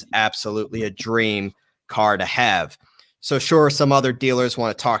 It is absolutely a dream car to have. So sure, some other dealers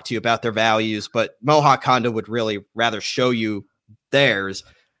want to talk to you about their values, but Mohawk Honda would really rather show you theirs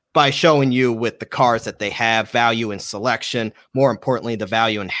by showing you with the cars that they have, value and selection, more importantly, the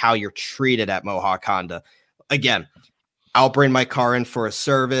value and how you're treated at Mohawk Honda. Again, I'll bring my car in for a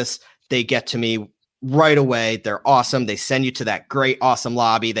service. They get to me right away. They're awesome. They send you to that great, awesome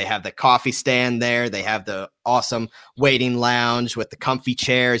lobby. They have the coffee stand there. They have the awesome waiting lounge with the comfy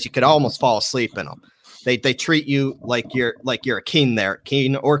chairs. You could almost fall asleep in them. They treat you like you're a king there,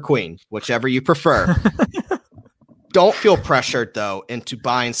 king or queen, whichever you prefer. Don't feel pressured, though, into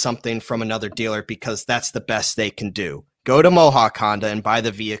buying something from another dealer because that's the best they can do. Go to Mohawk Honda and buy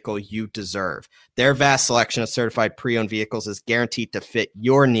the vehicle you deserve. Their vast selection of certified pre-owned vehicles is guaranteed to fit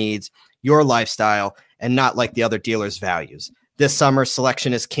your needs, your lifestyle, and not like the other dealers' values. This summer,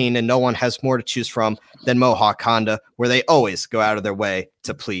 selection is keen, and no one has more to choose from than Mohawk Honda, where they always go out of their way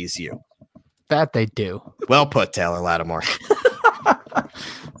to please you. That they do. Well put, Taylor Lattimore.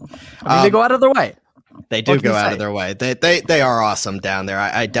 They go out of their way. They do go out of their way. They are awesome down there.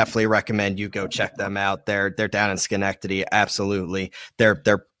 I definitely recommend you go check them out. They're down in Schenectady. Absolutely.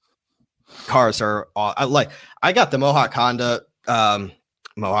 Their cars are I got the Mohawk Honda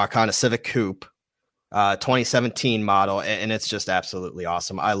Civic Coupe 2017 model, and it's just absolutely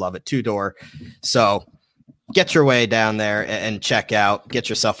awesome. I love it. 2-door. So get your way down there and check out. Get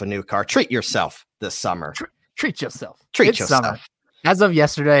yourself a new car. Treat yourself this summer. Treat yourself. Treat yourself. Summer. As of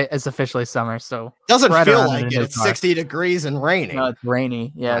yesterday, it's officially summer, so doesn't feel like it. It's 60 degrees and raining. No, it's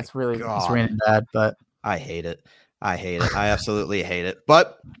rainy. Yeah, it's raining bad, but I hate it. I absolutely hate it.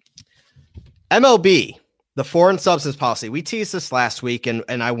 But MLB, the foreign substance policy, we teased this last week, and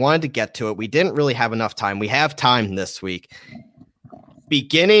I wanted to get to it. We didn't really have enough time. We have time this week.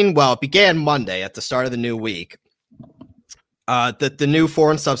 It began Monday at the start of the new week. The new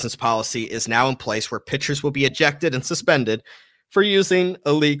foreign substance policy is now in place where pitchers will be ejected and suspended for using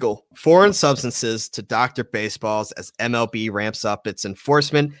illegal foreign substances to doctor baseballs as MLB ramps up its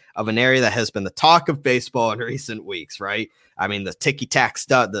enforcement of an area that has been the talk of baseball in recent weeks, right? I mean, the ticky-tack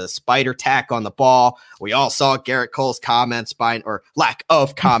stuff, the spider tack on the ball. We all saw Garrett Cole's comments or lack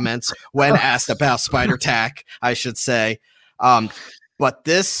of comments when asked about spider tack, I should say. But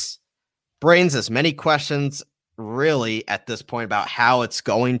this brings as many questions really at this point about how it's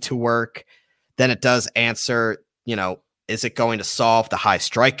going to work than it does answer, is it going to solve the high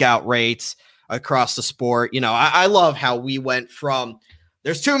strikeout rates across the sport? I love how we went from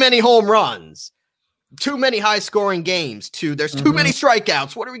there's too many home runs, too many high scoring games to there's too many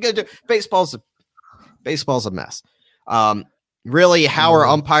strikeouts. What are we going to do? Baseball's a mess. Really, how are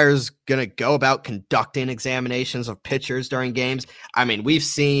umpires going to go about conducting examinations of pitchers during games? I mean, we've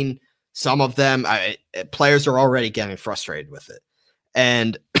seen Some of them, players are already getting frustrated with it.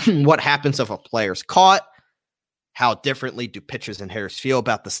 And what happens if a player's caught? How differently do pitchers and hitters feel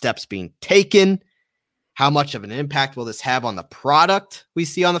about the steps being taken? How much of an impact will this have on the product we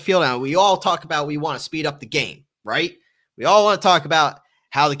see on the field? Now, we all talk about we want to speed up the game, right? We all want to talk about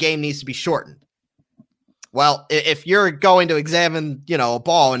how the game needs to be shortened. Well, if you're going to examine, a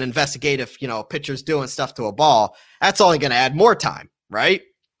ball and investigate if, a pitcher's doing stuff to a ball, that's only going to add more time, right?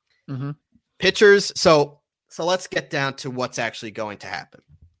 Mm-hmm. Pitchers. So let's get down to what's actually going to happen.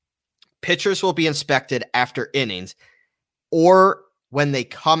 Pitchers will be inspected after innings or when they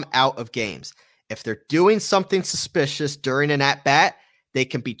come out of games. If they're doing something suspicious during an at-bat, they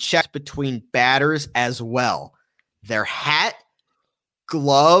can be checked between batters as well. Their hat,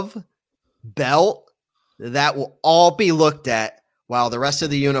 glove, belt, that will all be looked at, while the rest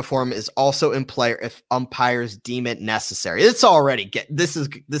of the uniform is also in play if umpires deem it necessary. It's already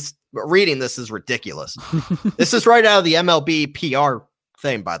reading this is ridiculous. This is right out of the MLB PR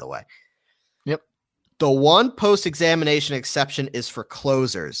thing, by the way. Yep. The one post-examination exception is for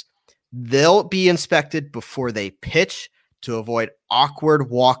closers. They'll be inspected before they pitch to avoid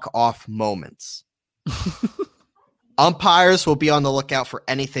awkward walk-off moments. Umpires will be on the lookout for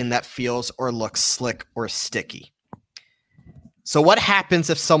anything that feels or looks slick or sticky. So what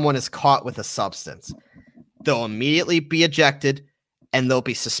happens if someone is caught with a substance? They'll immediately be ejected, and they'll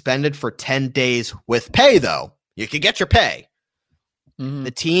be suspended for 10 days with pay, though. You can get your pay. Mm-hmm.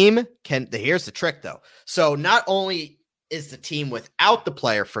 The team here's the trick, though. So not only is the team without the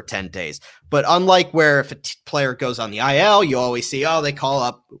player for 10 days, but unlike where if a player goes on the IL, you always see, they call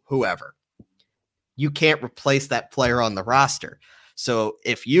up whoever. You can't replace that player on the roster. So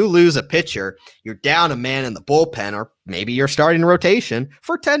if you lose a pitcher, you're down a man in the bullpen, or maybe you're starting rotation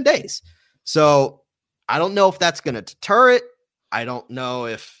for 10 days. So I don't know if that's going to deter it. I don't know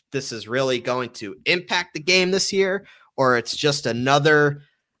if this is really going to impact the game this year, or it's just another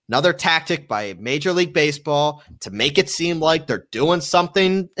tactic by Major League Baseball to make it seem like they're doing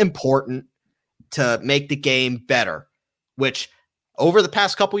something important to make the game better, which over the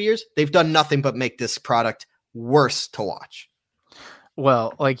past couple years, they've done nothing but make this product worse to watch.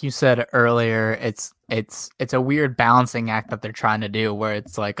 Well, like you said earlier, it's a weird balancing act that they're trying to do, where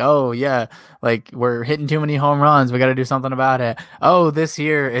it's like, oh yeah, like we're hitting too many home runs, we got to do something about it. Oh, this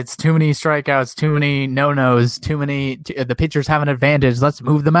year it's too many strikeouts, too many no-nos, the pitchers have an advantage. Let's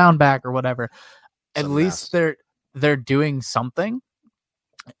move the mound back or whatever. At least they're doing something,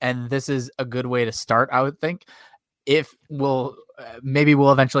 and this is a good way to start, I would think. If we'll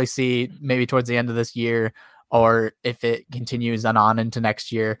eventually see, maybe towards the end of this year, or if it continues on into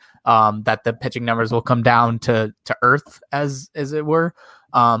next year, that the pitching numbers will come down to earth, as it were.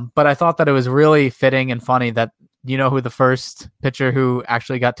 But I thought that it was really fitting and funny that, who the first pitcher who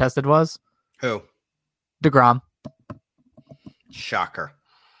actually got tested was? Who? DeGrom. Shocker.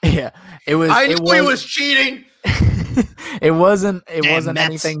 Yeah, he was cheating. It wasn't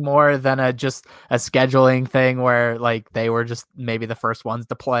anything more than just a scheduling thing where like they were just maybe the first ones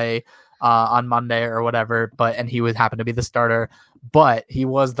to play on Monday or whatever, and he would happen to be the starter, but he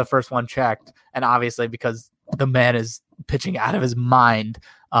was the first one checked, and obviously because the man is pitching out of his mind,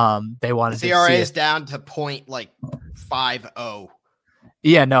 they wanted to see ERA is down to 0.50.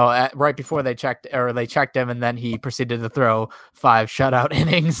 Yeah, no, right before they checked him, and then he proceeded to throw 5 shutout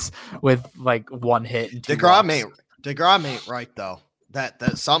innings with like 1 hit and 2 walks. DeGrom ain't right though.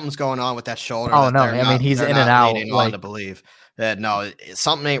 That something's going on with that shoulder. Oh no, I mean he's in and out. To believe that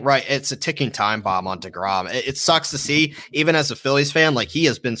something ain't right. It's a ticking time bomb on DeGrom. It sucks to see, even as a Phillies fan. Like he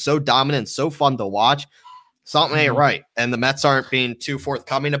has been so dominant, so fun to watch. Something ain't right, and the Mets aren't being too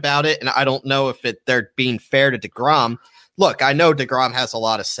forthcoming about it. And I don't know if they're being fair to DeGrom. Look, I know DeGrom has a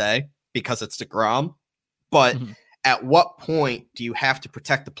lot to say because it's DeGrom, but at what point do you have to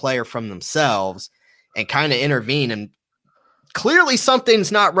protect the player from themselves and kind of intervene? And clearly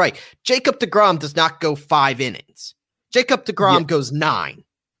something's not right. Jacob DeGrom does not go 5 innings. Jacob DeGrom goes 9.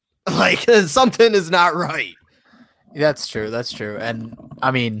 Like something is not right. That's true. And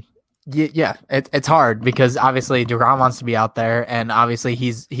I mean, yeah, it's hard because obviously DeGrom wants to be out there, and obviously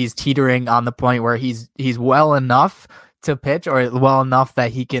he's teetering on the point where he's well enough to pitch, or well enough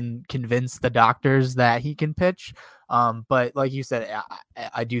that he can convince the doctors that he can pitch. But like you said,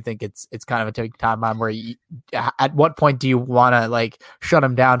 I do think it's kind of a ticking time bomb where at what point do you want to like shut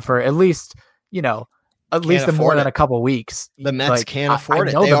him down for at least more than a couple weeks? The Mets can't afford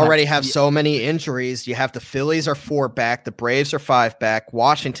it. They already have so many injuries. You have the Phillies are 4 back, the Braves are 5 back,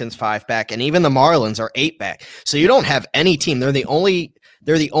 Washington's 5 back, and even the Marlins are 8 back. So you don't have any team. They're the only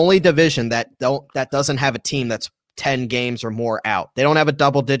division that doesn't have a team that's 10 games or more out. They don't have a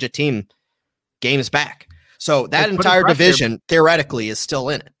double-digit team games back. So that entire division theoretically is still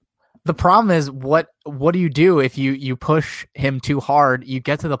in it. The problem is what do you do if you push him too hard? You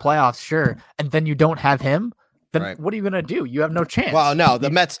get to the playoffs, sure, and then you don't have him. Then what are you going to do? You have no chance. Well, no, the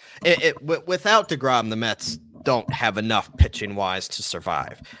Mets without DeGrom, the Mets don't have enough pitching wise to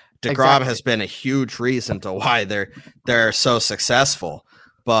survive. DeGrom has been a huge reason to why they're so successful.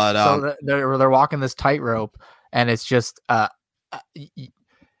 But so they're walking this tightrope, and it's just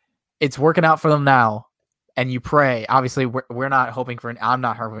it's working out for them now. And you pray. Obviously, we're not hoping for I'm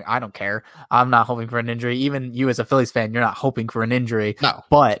not hoping. I don't care. I'm not hoping for an injury. Even you as a Phillies fan, you're not hoping for an injury. No.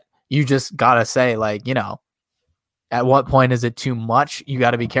 But you just gotta say, like, at what point is it too much? You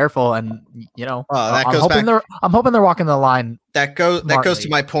got to be careful. And I'm hoping they're walking the line. That goes to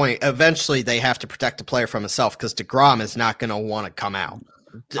my point. Eventually, they have to protect the player from himself because DeGrom is not going to want to come out.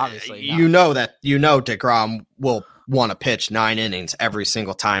 Obviously, DeGrom will want to pitch 9 innings every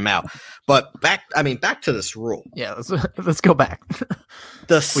single time out. But back to this rule. Yeah, let's go back.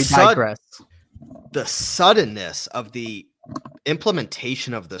 We digress. The suddenness of the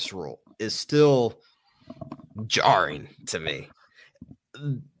implementation of this rule is still jarring to me.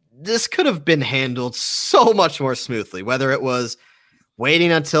 This could have been handled so much more smoothly, whether it was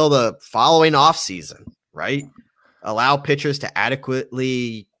waiting until the following offseason, right? Allow pitchers to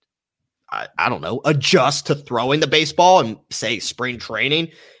adequately adjust to throwing the baseball and say spring training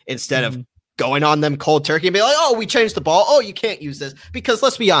instead of going on them cold turkey and be like, oh, we changed the ball. Oh, you can't use this. Because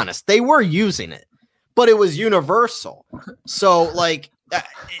let's be honest, they were using it, but it was universal. So like,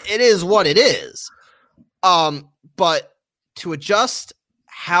 it is what it is. But to adjust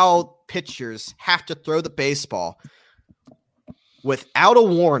how pitchers have to throw the baseball without a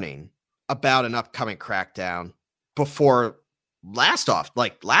warning about an upcoming crackdown before last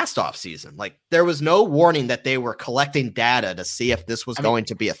off season, like there was no warning that they were collecting data to see if this was going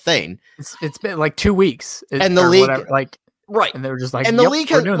to be a thing. It's been like 2 weeks, and the league, right? And they were just like, and the league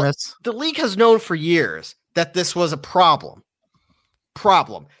has doing this. The league has known for years that this was a problem.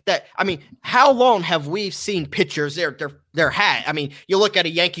 That how long have we seen pitchers their hat? You look at a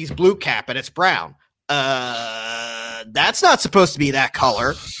Yankees blue cap and it's brown. That's not supposed to be that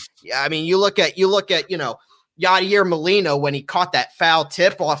color. You look at Yadier Molina when he caught that foul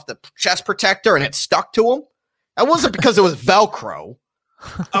tip off the chest protector and it stuck to him. That wasn't because it was Velcro.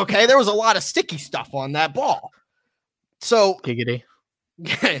 Okay, there was a lot of sticky stuff on that ball. So giggity.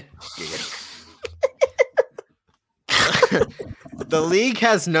 The league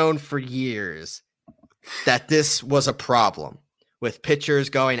has known for years that this was a problem with pitchers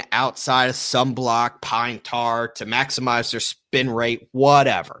going outside of sunblock, pine tar to maximize their spin rate,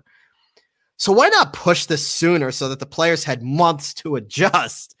 whatever. So why not push this sooner so that the players had months to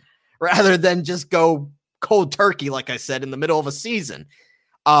adjust rather than just go cold turkey, like I said, in the middle of a season?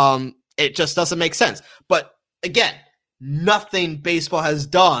 It just doesn't make sense. But again, nothing baseball has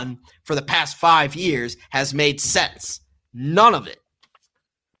done for the past 5 years has made sense. None of it.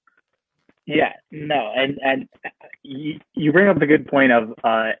 Yeah, no. And you bring up a good point of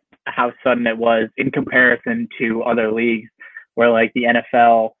how sudden it was in comparison to other leagues where like the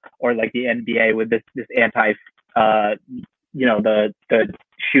NFL or like the NBA with this anti, the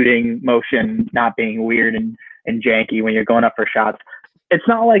shooting motion not being weird and janky when you're going up for shots. It's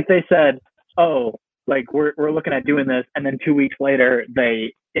not like they said, oh, like we're looking at doing this, and then 2 weeks later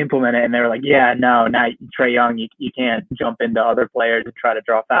they implement it and they're like, yeah, no, now Trae Young, you can't jump into other players and try to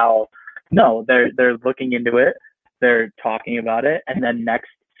draw fouls. No, they're looking into it, they're talking about it, and then next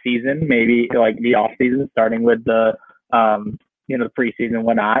season, maybe like the off season, starting with the the preseason and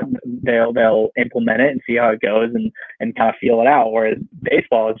whatnot, they'll implement it and see how it goes and kind of feel it out. Whereas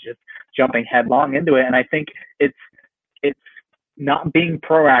baseball is just jumping headlong into it, and I think it's not being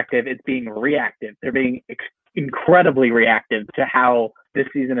proactive, it's being reactive. They're being incredibly reactive to how this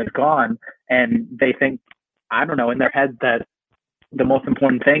season has gone, and they think, I don't know, in their heads that the most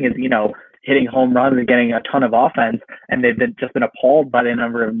important thing is, hitting home runs and getting a ton of offense, and they've just been appalled by the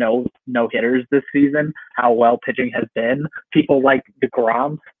number of no hitters this season, how well pitching has been. People like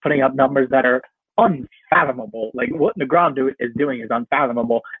DeGrom putting up numbers that are unfathomable. Like what DeGrom is doing is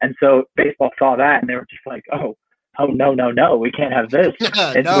unfathomable. And so baseball saw that and they were just like, oh no, we can't have this.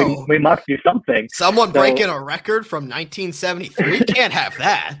 No. We must do something. Someone breaking a record from 1973 can't have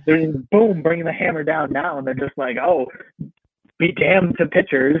that. They're just, boom, bringing the hammer down now, and they're just like, oh, be damned to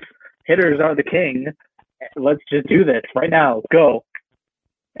pitchers. Hitters are the king. Let's just do this right now. Go.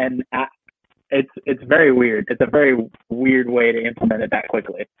 And it's very weird. It's a very weird way to implement it that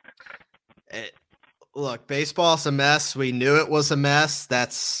quickly. Look, baseball's a mess. We knew it was a mess.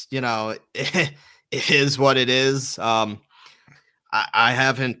 That's, it is what it is. I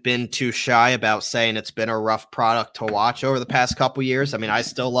haven't been too shy about saying it's been a rough product to watch over the past couple years. I mean, I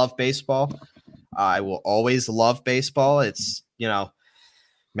still love baseball. I will always love baseball. It's,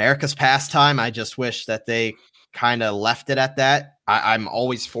 America's pastime. I just wish that they kind of left it at that. I'm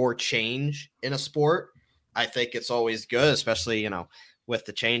always for change in a sport. I think it's always good, especially, with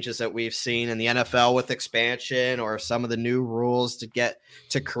the changes that we've seen in the NFL with expansion or some of the new rules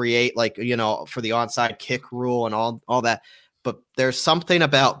to create like, for the onside kick rule and all that. But there's something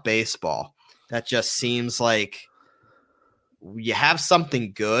about baseball that just seems like you have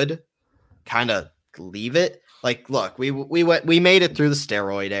something good, kind of leave it. Like, look, we made it through the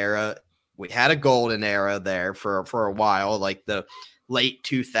steroid era. We had a golden era there for a while, like the late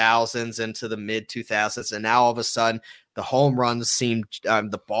 2000s into the mid 2000s. And now all of a sudden the home runs seemed,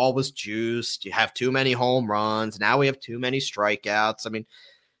 the ball was juiced. You have too many home runs. Now we have too many strikeouts. I mean,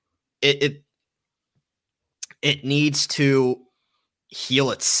 it needs to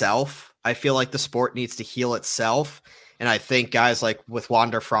heal itself. I feel like the sport needs to heal itself. And I think guys like with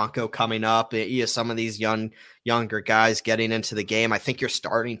Wander Franco coming up, some of these younger guys getting into the game, I think you're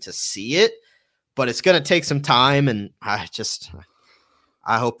starting to see it, but it's going to take some time. And I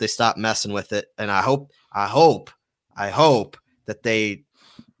hope they stop messing with it. And I hope that they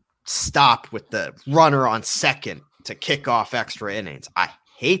stop with the runner on second to kick off extra innings. I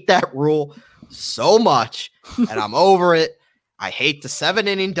hate that rule so much, and I'm over it. I hate the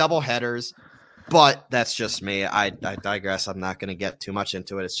 7-inning doubleheaders, but that's just me. I digress. I'm not going to get too much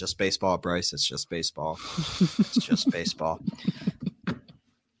into it. It's just baseball, Bryce. It's just baseball. It's just baseball.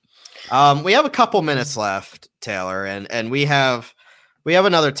 We have a couple minutes left, Taylor, and we have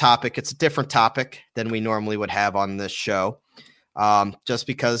another topic. It's a different topic than we normally would have on this show, just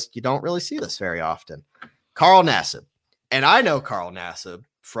because you don't really see this very often. Carl Nassib, and I know Carl Nassib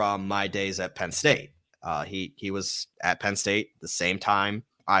from my days at Penn State. He was at Penn State the same time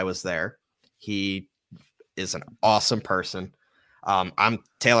I was there. He is an awesome person.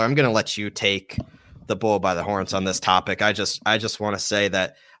 Taylor, I'm going to let you take the bull by the horns on this topic. I just want to say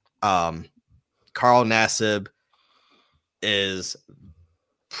that Carl Nassib is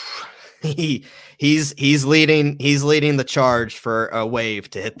he's leading the charge for a wave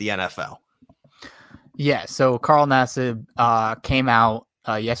to hit the NFL. Yeah, so Carl Nassib came out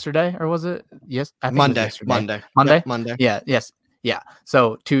yesterday, or was it? Yes, I think Monday. It was Monday. Yep, Monday. Yeah. Yes. Yeah.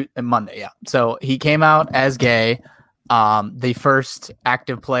 So Monday. Yeah. So he came out as gay, the first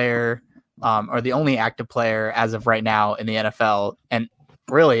active player, or the only active player as of right now in the NFL, and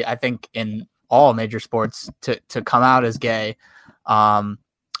really, I think in all major sports to come out as gay, and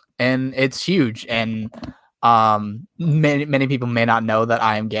it's huge. And many people may not know that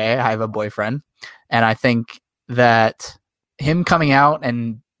I am gay. I have a boyfriend, and I think that him coming out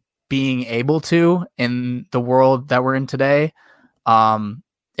and being able to in the world that we're in today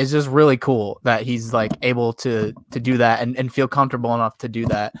is just really cool that he's like able to do that and feel comfortable enough to do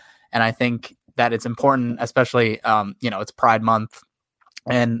that. And I think that it's important, especially, it's Pride Month,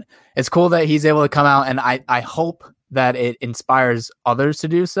 and it's cool that he's able to come out, and I hope that it inspires others to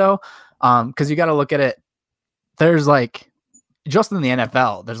do so. 'Cause you got to look at it. There's like, just in the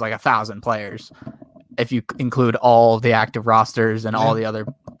NFL, there's like 1,000 players, if you include all the active rosters and all the other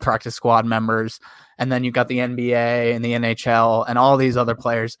practice squad members. And then you got the NBA and the NHL and all these other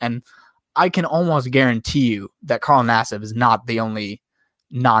players. And I can almost guarantee you that Carl Nassib is not the only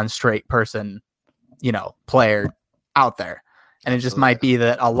non-straight person, player out there. And it just might be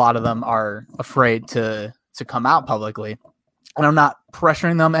that a lot of them are afraid to come out publicly. And I'm not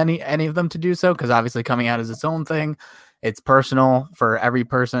pressuring them, any of them, to do so, because obviously coming out is its own thing. It's personal for every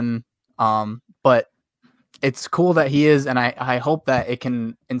person. But it's cool that he is, and I hope that it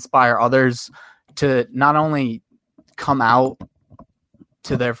can inspire others to not only come out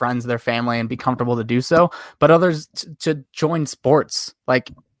to their friends, their family, and be comfortable to do so, but others to join sports.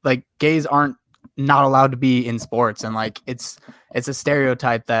 Like gays aren't not allowed to be in sports, and like it's a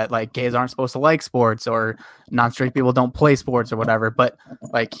stereotype that like gays aren't supposed to like sports, or non-straight people don't play sports or whatever. But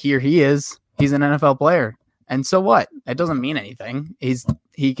like, here he is, he's an NFL player, and so what? It doesn't mean anything.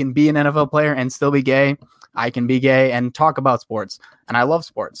 He can be an NFL player and still be gay. I can be gay and talk about sports, and I love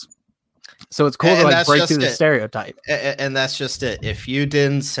sports. So it's cool to like break through the stereotype. And that's just it. If you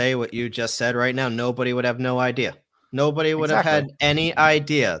didn't say what you just said right now, nobody would have no idea. Nobody would have had any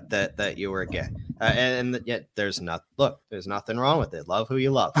idea that you were gay. And yet there's nothing wrong with it. Love who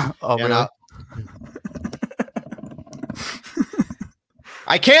you love. Oh, really?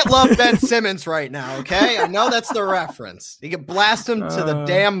 I can't love Ben Simmons right now. Okay. I know that's the reference. You can blast him to the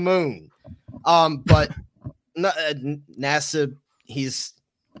damn moon. But Nassib, he's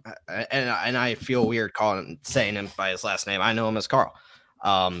and I feel weird saying him by his last name. I know him as Carl.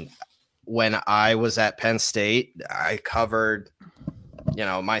 When I was at Penn State, I covered,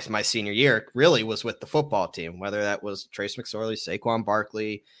 my senior year really was with the football team, whether that was Trace McSorley, Saquon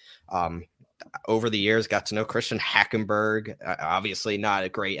Barkley. Over the years, got to know Christian Hackenberg, obviously not a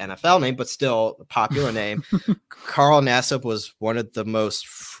great NFL name, but still a popular name. Carl Nassib was one of the most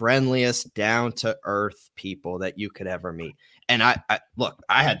friendliest, down to earth people that you could ever meet. And I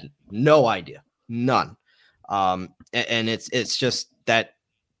had no idea, none. And it's just that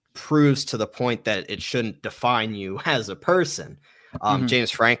proves to the point that it shouldn't define you as a person. James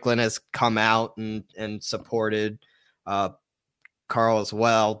Franklin has come out and supported Carl as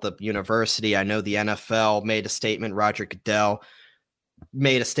well. The university, I know the NFL made a statement. Roger Goodell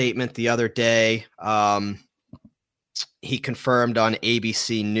made a statement the other day. He confirmed on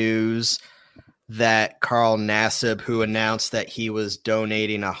ABC News that Carl Nassib, who announced that he was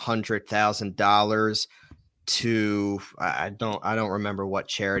donating $100,000 to I don't remember what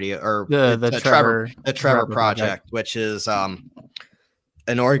charity, or the Trevor Project, which is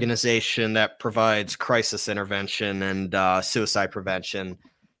an organization that provides crisis intervention and suicide prevention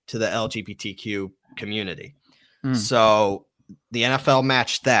to the LGBTQ community. So the NFL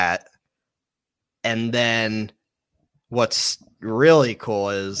matched that. And then what's really cool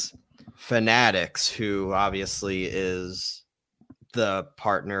is Fanatics, who obviously is the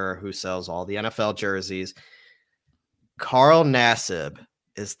partner who sells all the NFL jerseys. Carl Nassib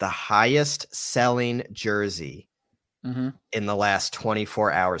is the highest selling jersey in the last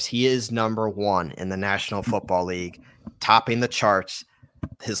 24 hours. He is number one in the National Football League, topping the charts.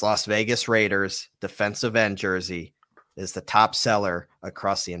 His Las Vegas Raiders defensive end jersey is the top seller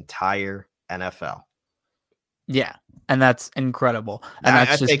across the entire NFL. Yeah, and that's incredible. And I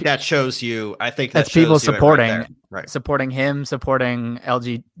think that shows you. I think that's people supporting, right. Supporting him, supporting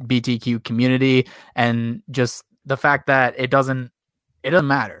LGBTQ community, and just the fact that it doesn't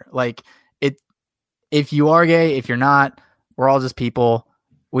matter. Like if you are gay, if you're not, we're all just people.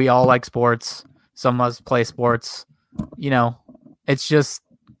 We all like sports. Some of us play sports. It's just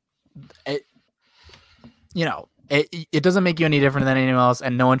it doesn't make you any different than anyone else,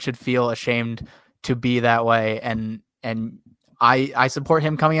 and no one should feel ashamed to be that way. And I support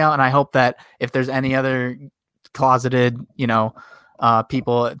him coming out, and I hope that if there's any other closeted,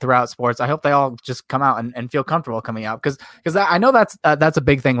 people throughout sports, I hope they all just come out and feel comfortable coming out, because I know that's a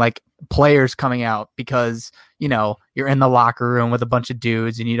big thing, like players coming out, because you're in the locker room with a bunch of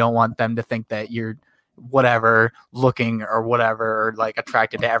dudes and you don't want them to think that you're whatever looking or whatever, or like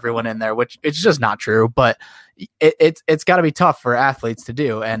attracted to everyone in there, which it's just not true. But it's got to be tough for athletes to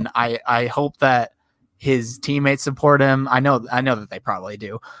do, and I hope that his teammates support him. I know that they probably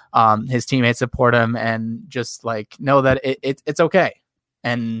do. His teammates support him, and just like know that it's okay.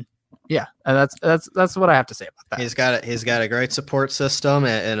 And yeah, that's what I have to say about that. He's got a great support system,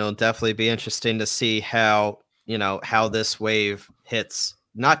 and it'll definitely be interesting to see how this wave hits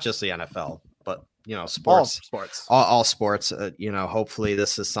not just the NFL, but sports, all sports. Hopefully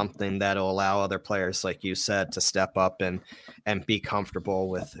this is something that'll allow other players, like you said, to step up and be comfortable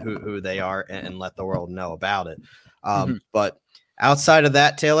with who they are, and let the world know about it. But outside of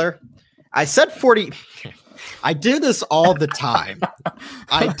that, Taylor, I said 40. I do this all the time.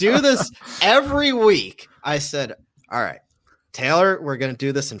 I do this every week. I said, all right, Taylor, we're going to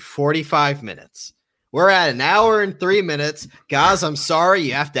do this in 45 minutes. We're at an hour and 3 minutes. Guys, I'm sorry.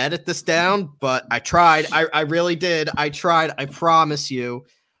 You have to edit this down, but I tried. I really did. I tried. I promise you.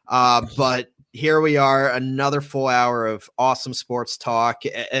 But here we are, another full hour of awesome sports talk.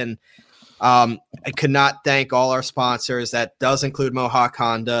 And I could not thank all our sponsors. That does include Mohawk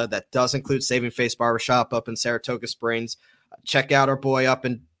Honda. That does include Saving Face Barbershop up in Saratoga Springs. Check out our boy up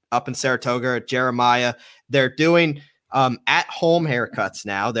in Saratoga, Jeremiah. They're doing at-home haircuts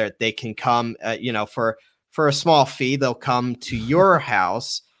now. They can come, for a small fee. They'll come to your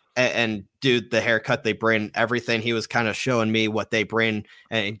house and do the haircut. They bring everything. He was kind of showing me what they bring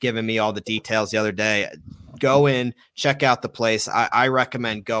and giving me all the details the other day. Go in, check out the place. I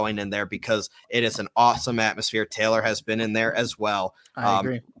recommend going in there because it is an awesome atmosphere. Taylor has been in there as well. I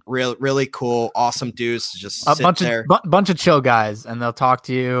agree. Really cool, awesome dudes. Just a bunch of chill guys, and they'll talk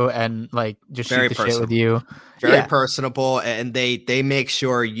to you and like just shoot the shit with you. Very personable, and they make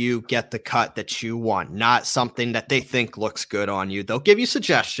sure you get the cut that you want, not something that they think looks good on you. They'll give you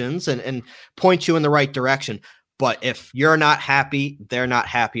suggestions and point you in the right direction. But if you're not happy, they're not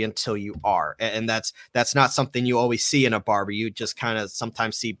happy until you are. And that's not something you always see in a barber. You just kind of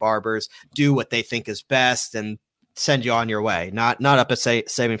sometimes see barbers do what they think is best, and send you on your way. Not up at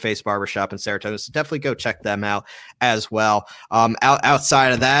Saving Face Barbershop in Saratoga. So definitely go check them out as well.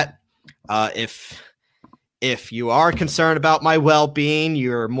 Outside of that, if you are concerned about my well-being,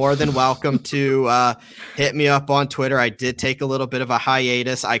 you're more than welcome to hit me up on Twitter. I did take a little bit of a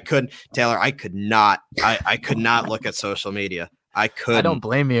hiatus. I could not look at social media. I don't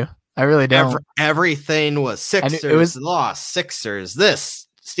blame you. I really don't. Everything was Sixers lost. Sixers this.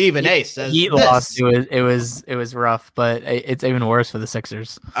 Stephen A says Heat lost. It was rough, but it's even worse for the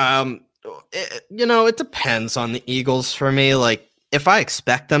Sixers. It depends on the Eagles for me. Like, if I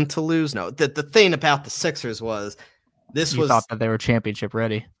expect them to lose, no. The thing about the Sixers was you thought that they were championship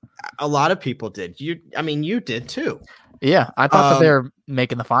ready. A lot of people did. You did too. Yeah, I thought that they were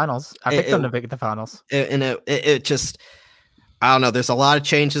making the finals. I picked them to make the finals. It just, I don't know. There's a lot of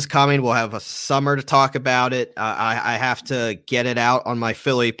changes coming. We'll have a summer to talk about it. I have to get it out on my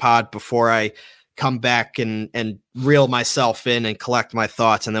Philly pod before I come back and reel myself in and collect my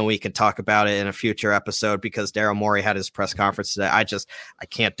thoughts, and then we can talk about it in a future episode, because Daryl Morey had his press conference today. I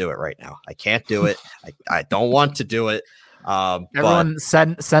can't do it right now. I can't do it. I don't want to do it. Everyone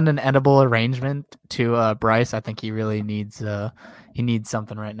send an edible arrangement to Bryce. I think he really needs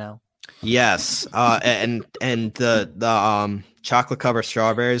something right now. Yes, and the chocolate covered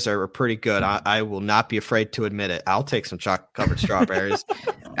strawberries are pretty good. I will not be afraid to admit it. I'll take some chocolate covered strawberries.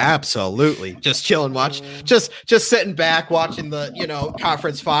 Absolutely, just chilling, just sitting back watching the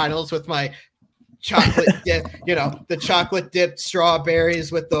conference finals with my chocolate dip, the chocolate dipped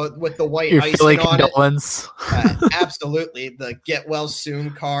strawberries with the white icing on it. Absolutely, the get well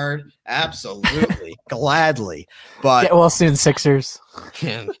soon card. Absolutely, gladly. But get well soon, Sixers.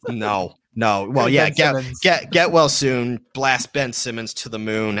 No. Well, yeah, get well soon. Blast Ben Simmons to the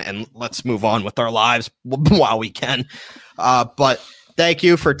moon, and let's move on with our lives while we can. But thank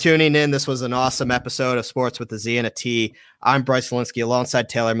you for tuning in. This was an awesome episode of Sports with a Z and a T. I'm Bryce Linsky alongside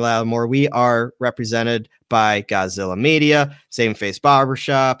Taylor Lattimore. We are represented by Godzilla Media, Saving Face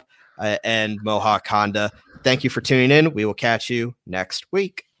Barbershop, and Mohawk Honda. Thank you for tuning in. We will catch you next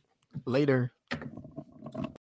week. Later.